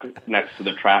to walk next to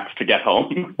the tracks to get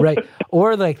home? Right.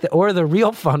 Or the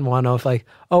real fun one of like,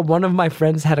 oh, one of my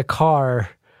friends had a car.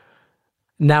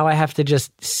 Now I have to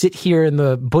just sit here in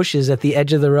the bushes at the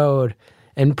edge of the road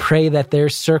and pray that they're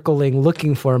circling,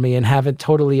 looking for me and haven't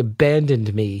totally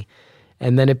abandoned me.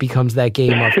 And then it becomes that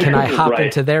game of, can I hop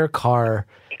into their car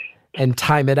and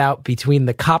time it out between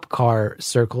the cop car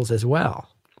circles as well?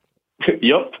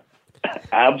 Yep.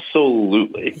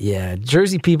 Absolutely. Yeah.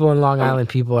 Jersey people and Long Island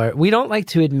people we don't like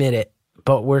to admit it,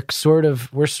 but we're sort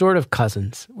of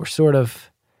cousins. We're sort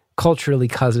of culturally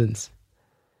cousins.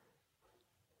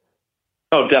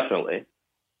 Oh, definitely.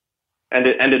 And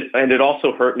it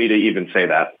also hurt me to even say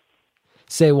that.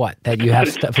 Say what? That you have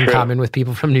stuff in common with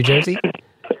people from New Jersey?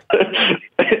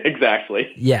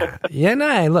 Exactly. Yeah. Yeah,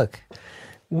 no, look.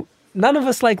 None of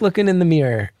us like looking in the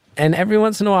mirror. And every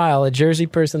once in a while, a Jersey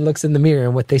person looks in the mirror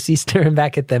and what they see staring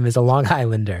back at them is a Long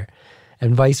Islander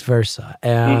and vice versa.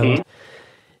 And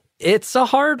it's a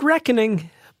hard reckoning,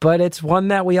 but it's one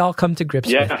that we all come to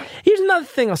grips with. Here's another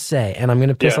thing I'll say, and I'm going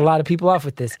to piss a lot of people off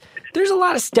with this. There's a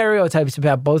lot of stereotypes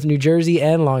about both New Jersey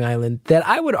and Long Island that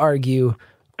I would argue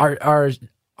are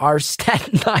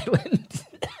Staten Island.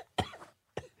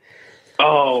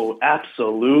 Oh,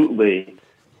 absolutely.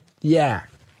 Yeah.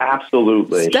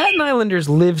 Absolutely. Staten Islanders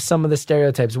live some of the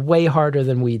stereotypes way harder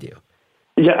than we do.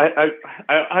 Yeah,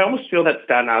 I almost feel that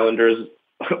Staten Islanders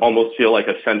almost feel like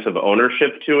a sense of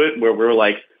ownership to it, where we're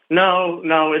like, no,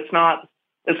 it's not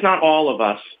all of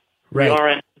us. Right. We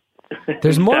aren't.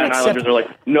 There's more Staten Islanders are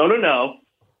like, no.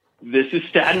 this is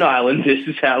Staten Island. This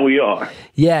is how we are.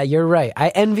 Yeah, you're right. I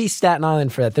envy Staten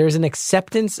Island for that. There's an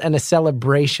acceptance and a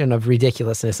celebration of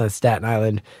ridiculousness on Staten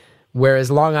Island,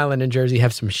 whereas Long Island and Jersey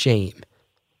have some shame.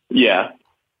 Yeah.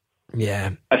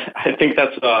 Yeah. I think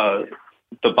that's the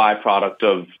byproduct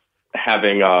of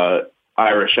having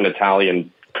Irish and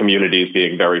Italian communities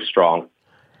being very strong.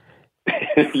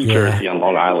 Jersey and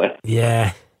Long Island.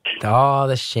 Yeah. All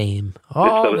the shame.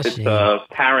 It's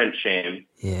parent shame.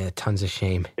 Yeah, tons of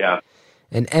shame. Yeah.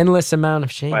 An endless amount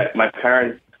of shame. My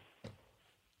parents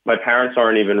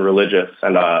aren't even religious,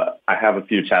 and I have a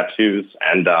few tattoos,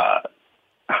 and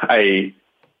I,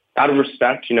 out of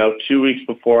respect, 2 weeks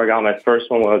before I got my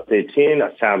first one when I was 18, I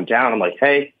sat them down. I'm like,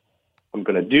 hey, I'm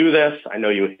going to do this. I know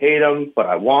you hate them, but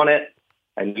I want it.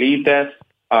 I need this.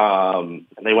 And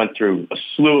they went through a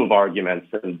slew of arguments,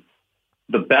 and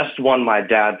the best one my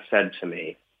dad said to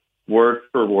me, word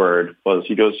for word, was,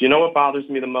 he goes, you know what bothers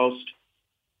me the most?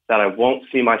 That I won't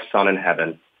see my son in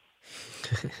heaven.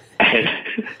 And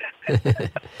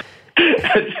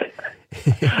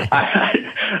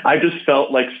I just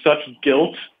felt like such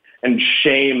guilt and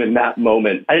shame in that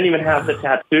moment. I didn't even have the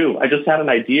tattoo. I just had an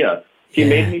idea. He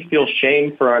made me feel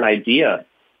shame for an idea.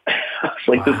 I was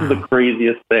like, this is the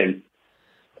craziest thing.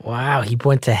 Wow, he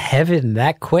went to heaven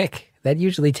that quick. That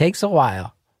usually takes a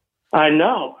while. I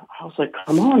know. I was like,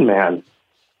 come on, man.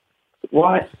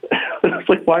 Why? It's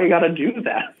like, why you got to do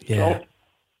that? Yeah.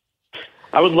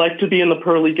 I would like to be in the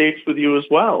pearly gates with you as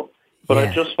well, but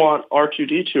I just want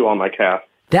R2-D2 on my calf.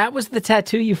 That was the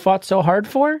tattoo you fought so hard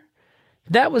for?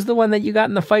 That was the one that you got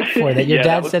in the fight for, that your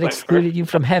dad said excluded you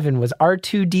from heaven, was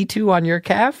R2-D2 on your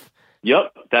calf?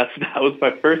 Yep, that was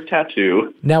my first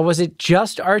tattoo. Now, was it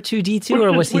just R2-D2,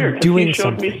 or was he doing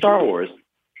something? He showed me Star Wars.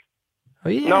 Oh,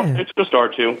 yeah. No, it's just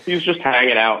R2. He was just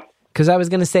hanging out. Because I was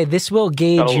going to say, this will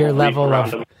gauge your level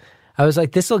of... I was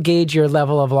like, this will gauge your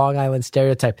level of Long Island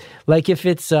stereotype. Like, if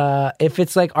it's like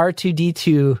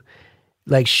R2-D2,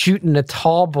 like shooting a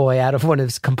tall boy out of one of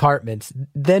his compartments,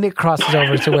 then it crosses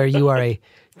over to where you are a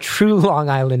true Long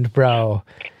Island bro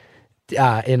in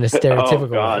a stereotypical way. Oh,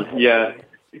 God, way. yeah.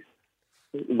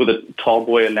 With a tall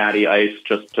boy and Natty Ice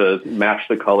just to match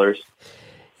the colors.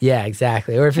 Yeah,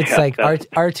 exactly. Or if it's like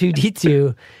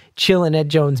R2-D2 chilling at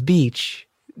Jones Beach,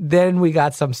 then we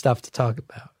got some stuff to talk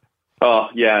about. Oh,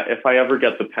 yeah. If I ever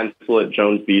get the pencil at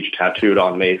Jones Beach tattooed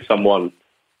on me, someone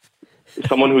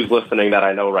who's listening that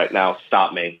I know right now,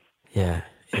 stop me. Yeah.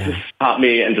 Just stop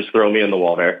me and just throw me in the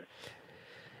water.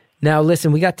 Now,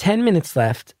 listen, we got 10 minutes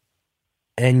left,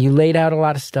 and you laid out a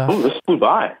lot of stuff. Oh, this flew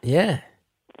by. Yeah,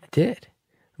 I did.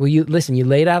 Well, you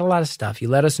laid out a lot of stuff. You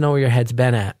let us know where your head's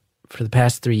been at for the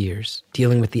past 3 years,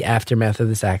 dealing with the aftermath of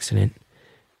this accident.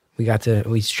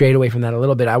 We strayed away from that a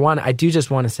little bit. I do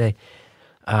just want to say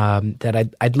that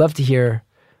I'd love to hear,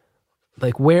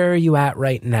 like, where are you at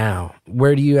right now?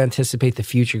 Where do you anticipate the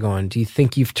future going? Do you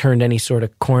think you've turned any sort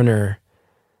of corner,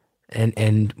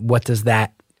 and what does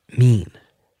that mean?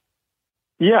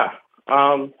 Yeah,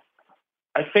 I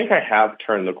think I have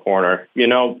turned the corner.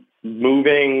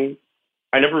 Moving,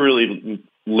 I never really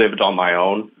lived on my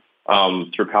own.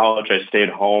 Through college, I stayed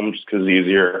home just because it's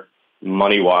easier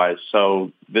money-wise.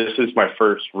 So this is my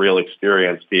first real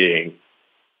experience being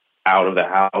out of the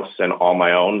house and on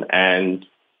my own. And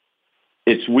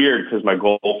it's weird because my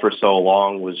goal for so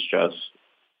long was just,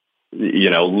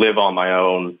 live on my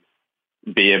own,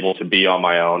 be able to be on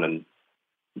my own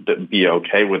and be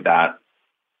okay with that.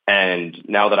 And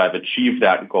now that I've achieved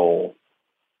that goal,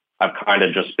 I've kind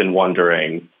of just been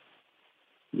wondering,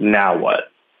 now what?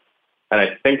 And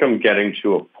I think I'm getting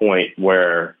to a point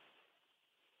where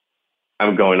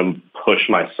I'm going to push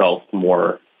myself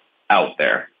more out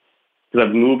there. Because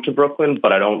I've moved to Brooklyn,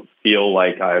 but I don't feel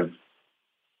like I've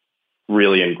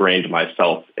really ingrained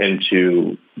myself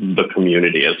into the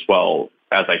community as well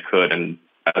as I could and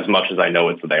as much as I know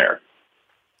it's there.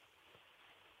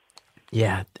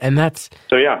 Yeah, and that's...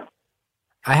 So, yeah.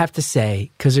 I have to say,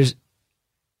 because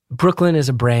Brooklyn is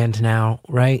a brand now,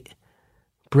 right?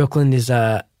 Brooklyn is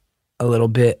a little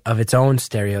bit of its own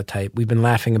stereotype. We've been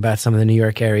laughing about some of the New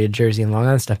York area, Jersey and Long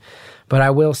Island stuff. But I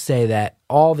will say that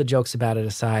all the jokes about it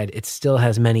aside, it still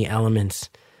has many elements,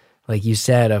 like you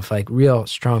said, of like real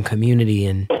strong community.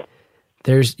 And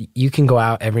you can go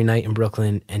out every night in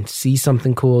Brooklyn and see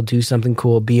something cool, do something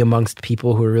cool, be amongst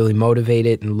people who are really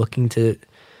motivated and looking to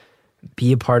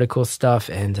be a part of cool stuff.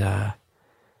 And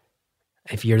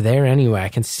if you're there anyway, I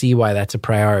can see why that's a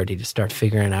priority, to start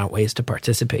figuring out ways to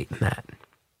participate in that.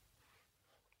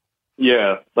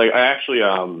 Yeah, like I actually,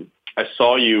 I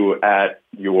saw you at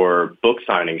your book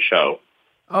signing show.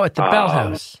 Oh, at the Bell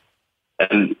House.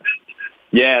 And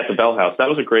yeah, at the Bell House. That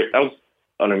was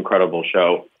an incredible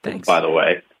show, Thanks. by the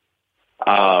way.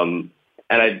 And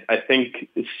I think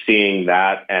seeing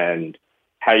that and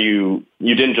how you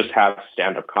didn't just have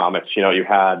stand-up comics, you know, you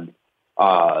had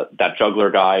that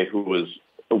juggler guy who was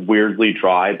weirdly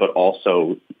dry, but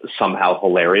also somehow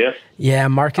hilarious. Yeah,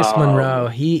 Marcus Monroe.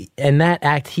 He's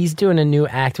doing a new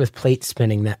act with plate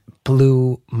spinning that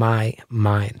blew my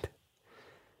mind.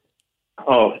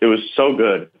 Oh, it was so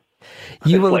good.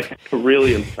 You will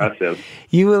really impressive.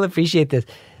 You will appreciate this.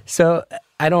 So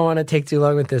I don't want to take too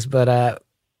long with this, but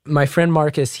my friend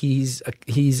Marcus, he's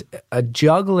a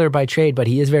juggler by trade, but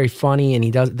he is very funny,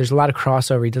 and there's a lot of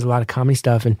crossover. He does a lot of comedy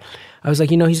stuff, and I was like,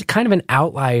 you know, he's kind of an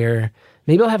outlier.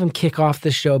 Maybe I'll have him kick off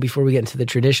the show before we get into the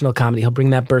traditional comedy. He'll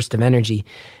bring that burst of energy.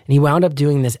 And he wound up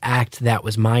doing this act that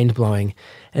was mind-blowing.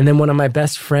 And then one of my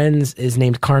best friends is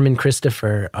named Carmen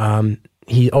Christopher.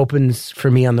 He opens for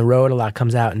me on the road a lot,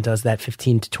 comes out and does that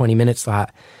 15 to 20-minute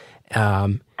slot.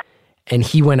 And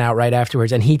he went out right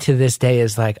afterwards. And he, to this day,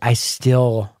 is like, I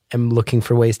still am looking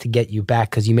for ways to get you back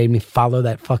because you made me follow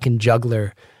that fucking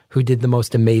juggler who did the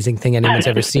most amazing thing anyone's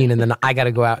ever seen, and then I got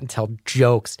to go out and tell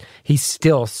jokes. He's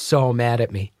still so mad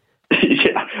at me.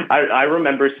 Yeah, I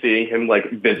remember seeing him like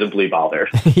visibly bothered.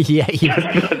 Yeah,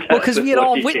 well, because we had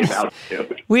all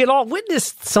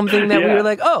witnessed something that we were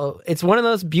like, oh, it's one of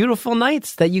those beautiful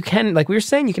nights that you can, like we were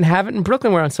saying, you can have it in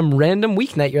Brooklyn where on some random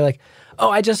weeknight you're like, oh,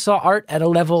 I just saw art at a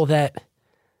level that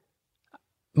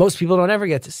most people don't ever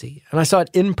get to see. And I saw it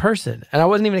in person. And I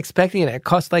wasn't even expecting it. It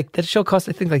cost that show cost,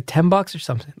 I think, like $10 or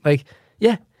something. Like,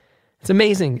 yeah, it's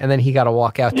amazing. And then he got to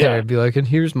walk out there and be like, and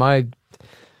here's my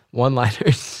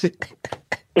one-liners.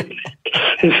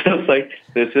 It's just like,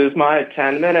 this is my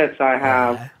 10 minutes I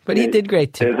have. But he did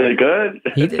great, too. Is it good?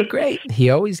 He did great. He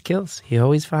always kills. He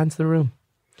always finds the room.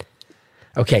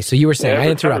 Okay, so you were saying, I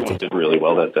interrupted. Everyone did really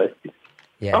well that day.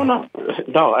 Yeah. Oh, no,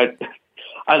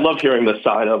 I loved hearing the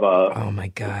side of oh my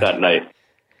God. That night.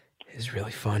 It was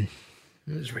really fun.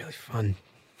 It was really fun.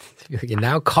 And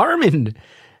now Carmen.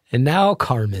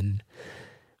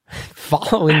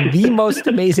 Following the most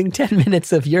amazing 10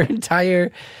 minutes of your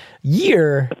entire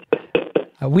year.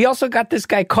 We also got this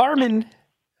guy, Carmen.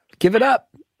 Give it up.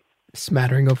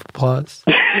 Smattering of applause.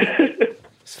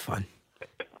 It's fun.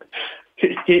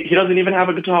 He doesn't even have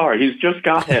a guitar. He's just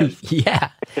got him. Yeah.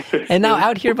 And now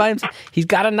out here by himself, he's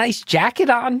got a nice jacket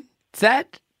on. Is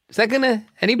that gonna,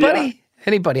 anybody? Yeah.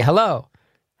 Anybody? Hello?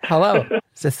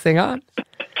 Is this thing on?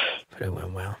 But it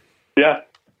went well. Yeah.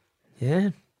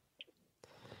 Yeah.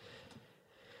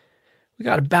 We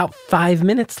got about 5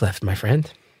 minutes left, my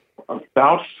friend.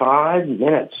 About 5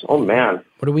 minutes. Oh, man.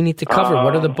 What do we need to cover?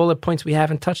 What are the bullet points we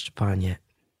haven't touched upon yet?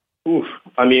 Oof.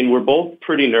 I mean, we're both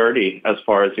pretty nerdy as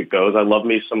far as it goes. I love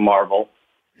me some Marvel.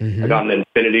 Mm-hmm. I got an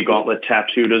Infinity Gauntlet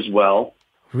tattooed as well.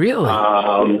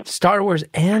 Really? Star Wars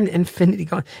and Infinity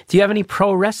Gauntlet. Do you have any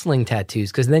pro wrestling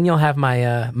tattoos? Because then you'll have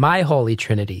my Holy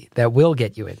Trinity that will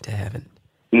get you into heaven.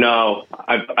 No,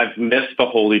 I've missed the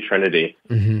Holy Trinity.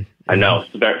 Mm-hmm. I know.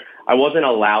 I wasn't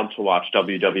allowed to watch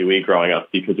WWE growing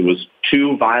up because it was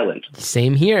too violent.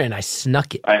 Same here, and I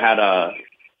snuck it. I had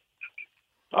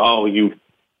you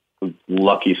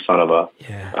lucky son of a...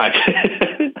 Yeah.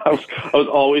 I was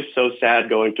always so sad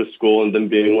going to school and then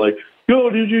being like, yo,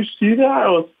 did you see that? I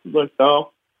was like,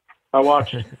 no. I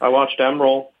watched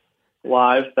Emerald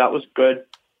live. That was good.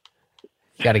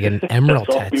 You got to get an emerald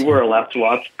tattoo. We were allowed to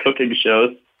watch cooking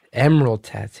shows. Emerald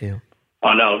tattoo.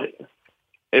 Oh, no.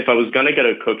 If I was going to get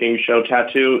a cooking show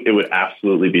tattoo, it would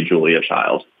absolutely be Julia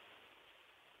Child.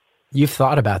 You've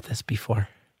thought about this before.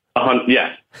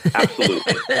 Yes,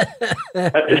 absolutely.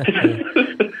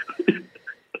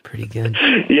 Pretty good.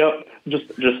 Yep,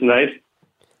 just nice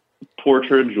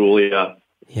portrait of Julia.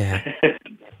 Yeah,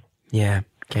 yeah.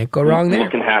 Can't go wrong there.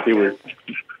 Looking happy with.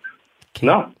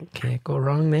 Can't go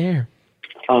wrong there.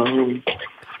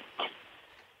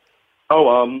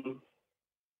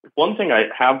 One thing I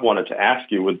have wanted to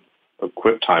ask you with a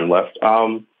quick time left.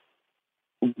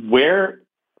 Where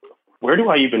do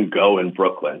I even go in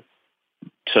Brooklyn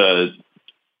to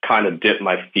kind of dip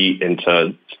my feet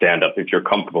into stand-up? If you're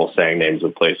comfortable saying names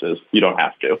of places, you don't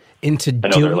have to. I know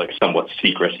they're like somewhat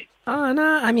secret. Oh,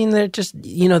 no, I mean, they're just,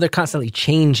 they're constantly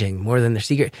changing more than they're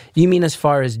secret. You mean as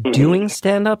far as doing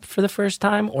stand-up for the first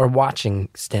time or watching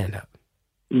stand-up?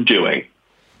 Doing.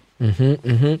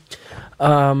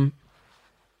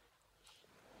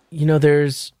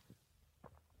 There's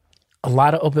a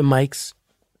lot of open mics.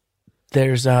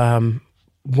 There's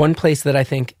one place that I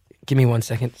think, give me 1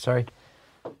 second, sorry.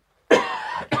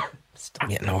 Still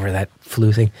getting over that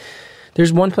flu thing.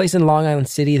 There's one place in Long Island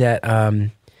City that,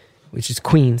 which is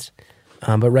Queens,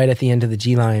 but right at the end of the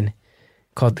G line,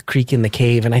 called The Creek in the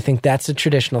Cave, and I think that's a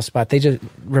traditional spot.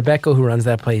 Rebecca, who runs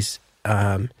that place,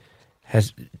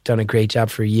 has done a great job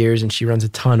for years, and she runs a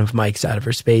ton of mics out of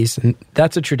her space, and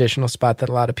that's a traditional spot that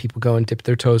a lot of people go and dip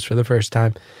their toes for the first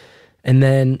time. And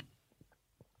then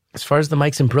as far as the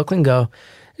mics in Brooklyn go,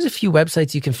 there's a few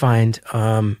websites you can find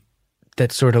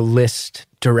that sort of list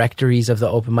directories of the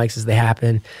open mics as they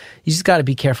happen. You just got to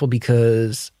be careful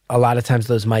because a lot of times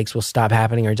those mics will stop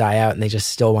happening or die out, and they just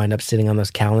still wind up sitting on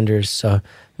those calendars. So you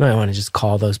might want to just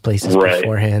call those places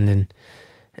beforehand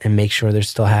and make sure they're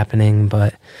still happening.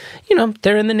 But,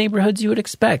 they're in the neighborhoods you would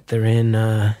expect. They're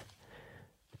in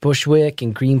Bushwick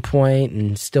and Greenpoint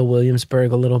and still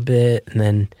Williamsburg a little bit, and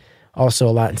then also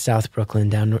a lot in South Brooklyn,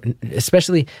 down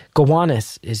especially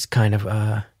Gowanus is kind of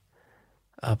a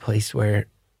place where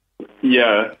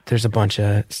there's a bunch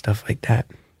of stuff like that.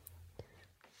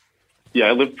 Yeah,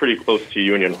 I live pretty close to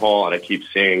Union Hall, and I keep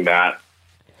seeing that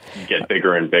get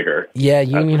bigger and bigger. Yeah,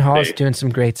 Union Hall is doing some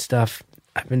great stuff.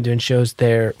 I've been doing shows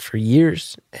there for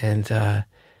years, and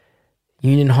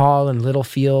Union Hall and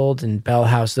Littlefield and Bell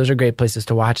House, those are great places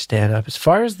to watch stand-up. As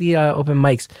far as the open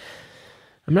mics,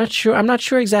 I'm not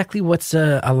sure exactly what's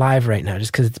alive right now,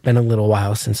 just because it's been a little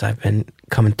while since I've been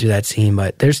coming through that scene,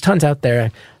 but there's tons out there.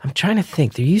 I'm trying to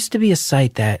think. There used to be a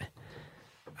site that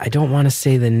I don't want to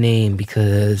say the name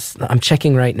because I'm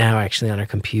checking right now actually on our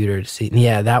computer to see.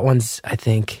 Yeah, that one's, I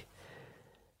think,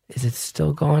 is it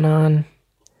still going on?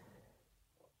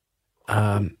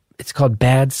 It's called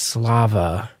Bad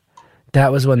Slava.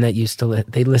 That was one that used to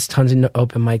they list tons of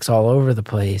open mics all over the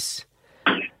place.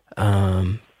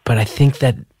 But I think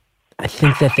that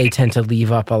they tend to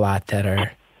leave up a lot that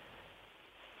are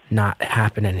not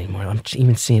happening anymore. I'm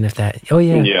even seeing if that. Oh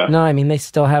yeah. No, I mean they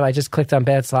still have. I just clicked on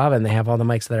Bad Slava and they have all the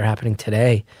mics that are happening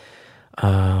today.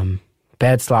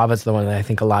 Bad Slava is the one that I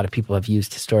think a lot of people have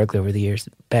used historically over the years.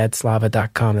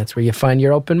 Badslava.com. That's where you find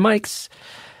your open mics.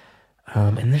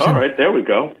 And there's right, there we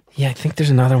go. Yeah, I think there's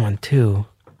another one too.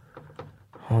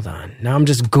 Hold on. Now I'm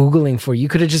just Googling for you. You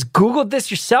could have just Googled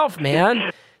this yourself,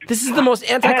 man. This is the most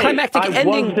anticlimactic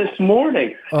ending. I was this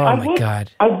morning. Oh, my God.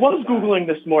 I was Googling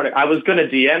this morning. I was going to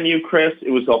DM you, Chris.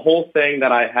 It was a whole thing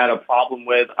that I had a problem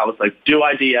with. I was like, do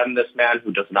I DM this man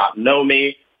who does not know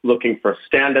me, looking for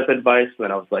stand-up advice? And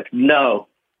then I was like, no,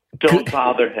 don't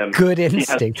bother him. Good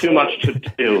instinct. He has too much to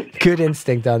do. Good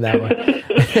instinct on that one.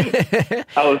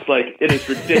 I was like, it is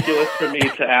ridiculous for me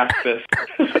to ask this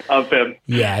of him.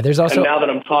 Yeah, there's also... And now that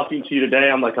I'm talking to you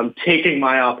today, I'm like, I'm taking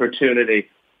my opportunity.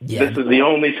 Yeah. This is the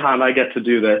only time I get to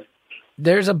do this.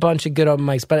 There's a bunch of good open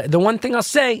mics, but the one thing I'll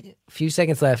say, a few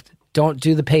seconds left, don't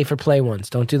do the pay-for-play ones.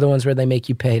 Don't do the ones where they make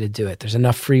you pay to do it. There's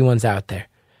enough free ones out there.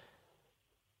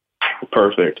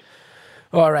 Perfect.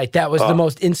 All right, that was the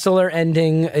most insular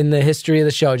ending in the history of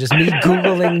the show. Just me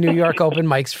Googling New York open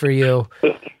mics for you.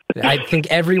 I think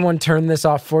everyone turned this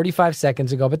off 45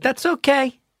 seconds ago, but that's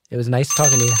okay. It was nice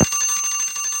talking to you.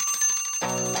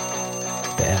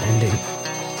 Bad ending.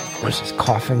 I was just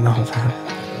coughing the whole time.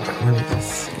 Let me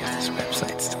just see if this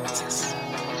website still exists.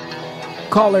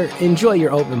 Caller, enjoy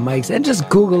your open mics and just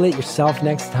Google it yourself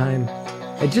next time.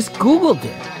 I just Googled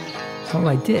it. That's all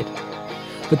I did.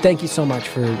 But thank you so much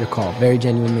for your call. Very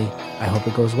genuinely. I hope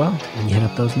it goes well when you hit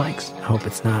up those mics. I hope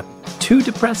it's not too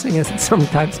depressing as it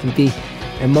sometimes can be.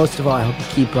 And most of all, I hope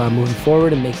you keep moving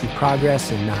forward and making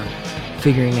progress and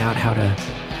figuring out how to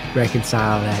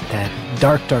reconcile that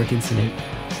dark incident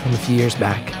from a few years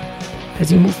back as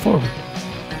you move forward.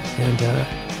 And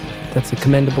that's a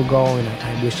commendable goal, and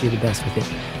I wish you the best with it.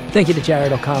 Thank you to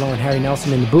Jared O'Connell and Harry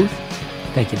Nelson in the booth.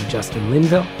 Thank you to Justin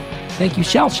Linville. Thank you,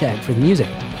 Shellshag, for the music.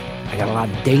 I got a lot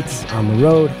of dates on the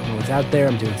road. I'm always out there.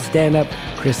 I'm doing stand-up.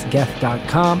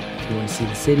 ChrisGeth.com. If you want to see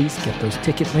the cities, get those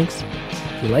ticket links.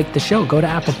 If you like the show, go to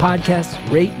Apple Podcasts,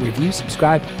 rate, review,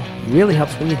 subscribe. It really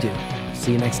helps when you do.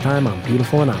 See you next time on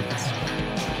Beautiful Anonymous.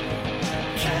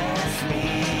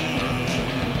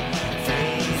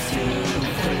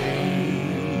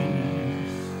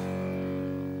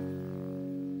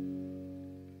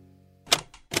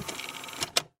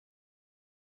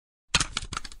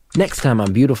 Next time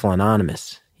on Beautiful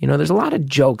Anonymous, there's a lot of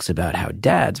jokes about how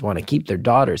dads want to keep their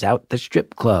daughters out the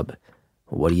strip club.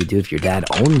 What do you do if your dad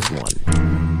owns one?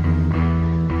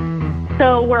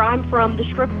 So where I'm from, the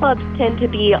strip clubs tend to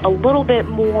be a little bit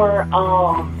more,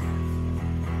 I'm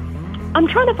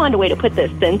trying to find a way to put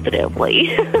this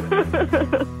sensitively.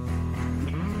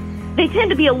 They tend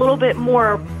to be a little bit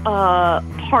more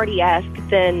party-esque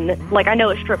than, like, I know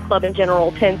a strip club in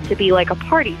general tends to be like a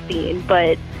party scene,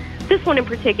 but this one in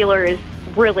particular is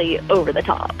really over the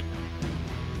top.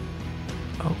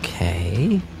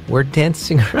 Okay, we're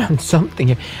dancing around something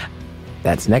here.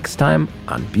 That's next time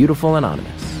on Beautiful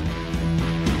Anonymous.